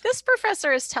 Yeah. This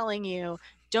professor is telling you,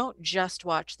 don't just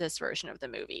watch this version of the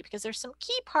movie, because there's some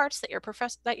key parts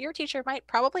that your teacher might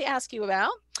probably ask you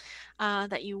about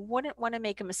that you wouldn't want to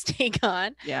make a mistake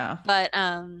on. Yeah. But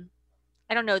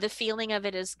I don't know, the feeling of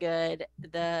it is good.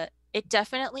 It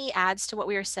definitely adds to what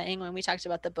we were saying when we talked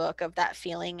about the book, of that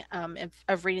feeling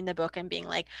of reading the book and being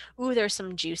like, ooh, there's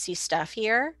some juicy stuff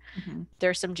here.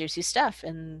 There's some juicy stuff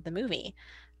in the movie.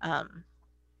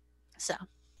 So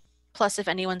plus, if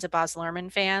anyone's a Baz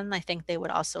Luhrmann fan, I think they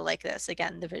would also like this.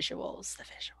 Again, the visuals.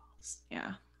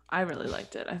 Yeah, I really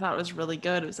liked it. I thought it was really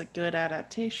good. It was a good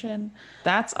adaptation.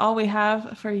 That's all we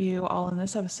have for you all in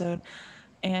this episode.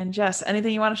 And Jess,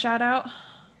 anything you want to shout out?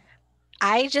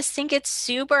 I just think it's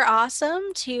super awesome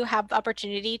to have the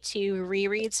opportunity to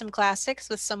reread some classics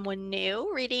with someone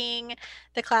new, reading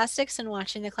the classics and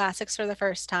watching the classics for the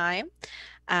first time.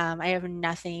 I have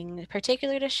nothing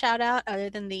particular to shout out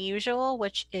other than the usual,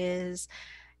 which is,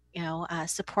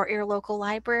 support your local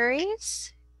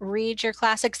libraries, read your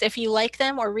classics if you like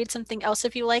them, or read something else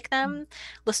if you like them.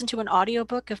 Listen to an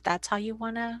audiobook if that's how you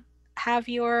want to have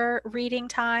your reading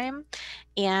time.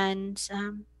 And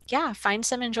find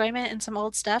some enjoyment in some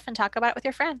old stuff and talk about it with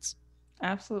your friends.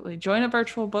 Absolutely. Join a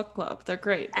virtual book club. They're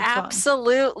great. They're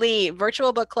Absolutely. Fun.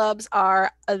 Virtual book clubs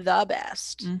are the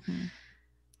best.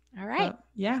 All right.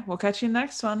 But, we'll catch you in the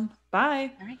next one.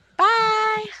 Bye. All right.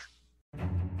 Bye.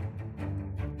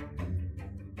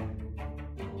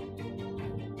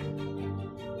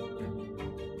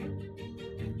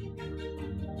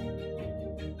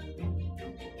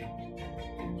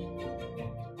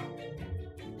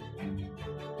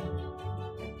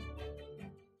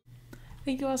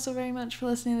 Thank you all so very much for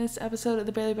listening to this episode of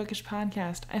the Barely Bookish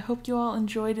podcast. I hope you all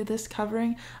enjoyed this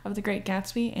covering of The Great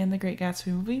Gatsby and The Great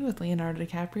Gatsby movie with Leonardo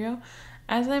DiCaprio.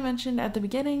 As I mentioned at the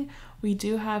beginning, we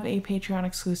do have a Patreon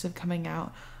exclusive coming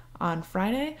out on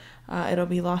Friday. It'll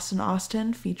be Lost in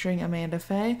Austin featuring Amanda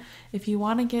Faye. If you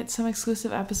want to get some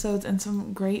exclusive episodes and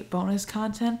some great bonus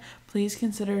content, please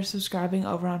consider subscribing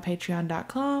over on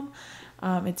patreon.com.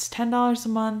 It's $10 a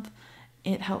month.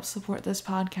 It helps support this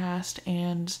podcast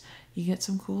and you get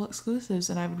some cool exclusives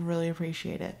and I would really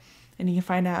appreciate it. And you can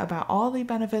find out about all the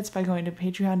benefits by going to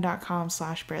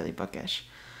patreon.com/barelybookish.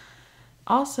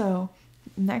 Also,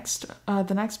 the next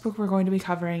book we're going to be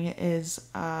covering is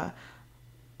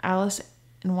Alice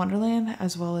in Wonderland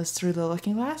as well as Through the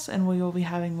Looking Glass, and we will be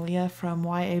having Leah from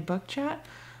YA Book Chat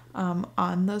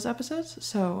on those episodes.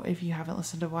 So if you haven't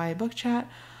listened to YA Book Chat,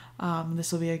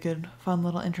 this will be a good fun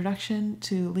little introduction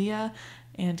to Leah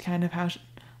and kind of how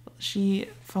she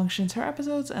functions her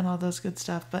episodes and all those good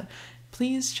stuff. But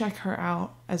please check her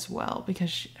out as well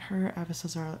because her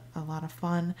episodes are a lot of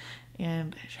fun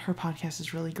and her podcast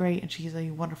is really great and she's a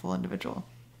wonderful individual.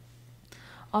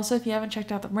 Also, if you haven't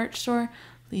checked out the merch store,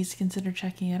 please consider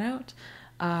checking it out.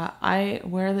 I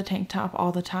wear the tank top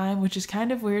all the time, which is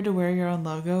kind of weird to wear your own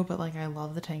logo, but like I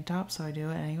love the tank top, so I do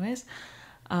it anyways.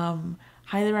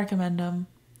 Highly recommend them.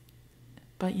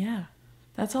 But yeah,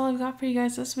 that's all I've got for you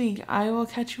guys this week. I will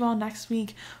catch you all next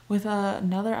week with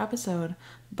another episode.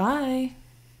 Bye!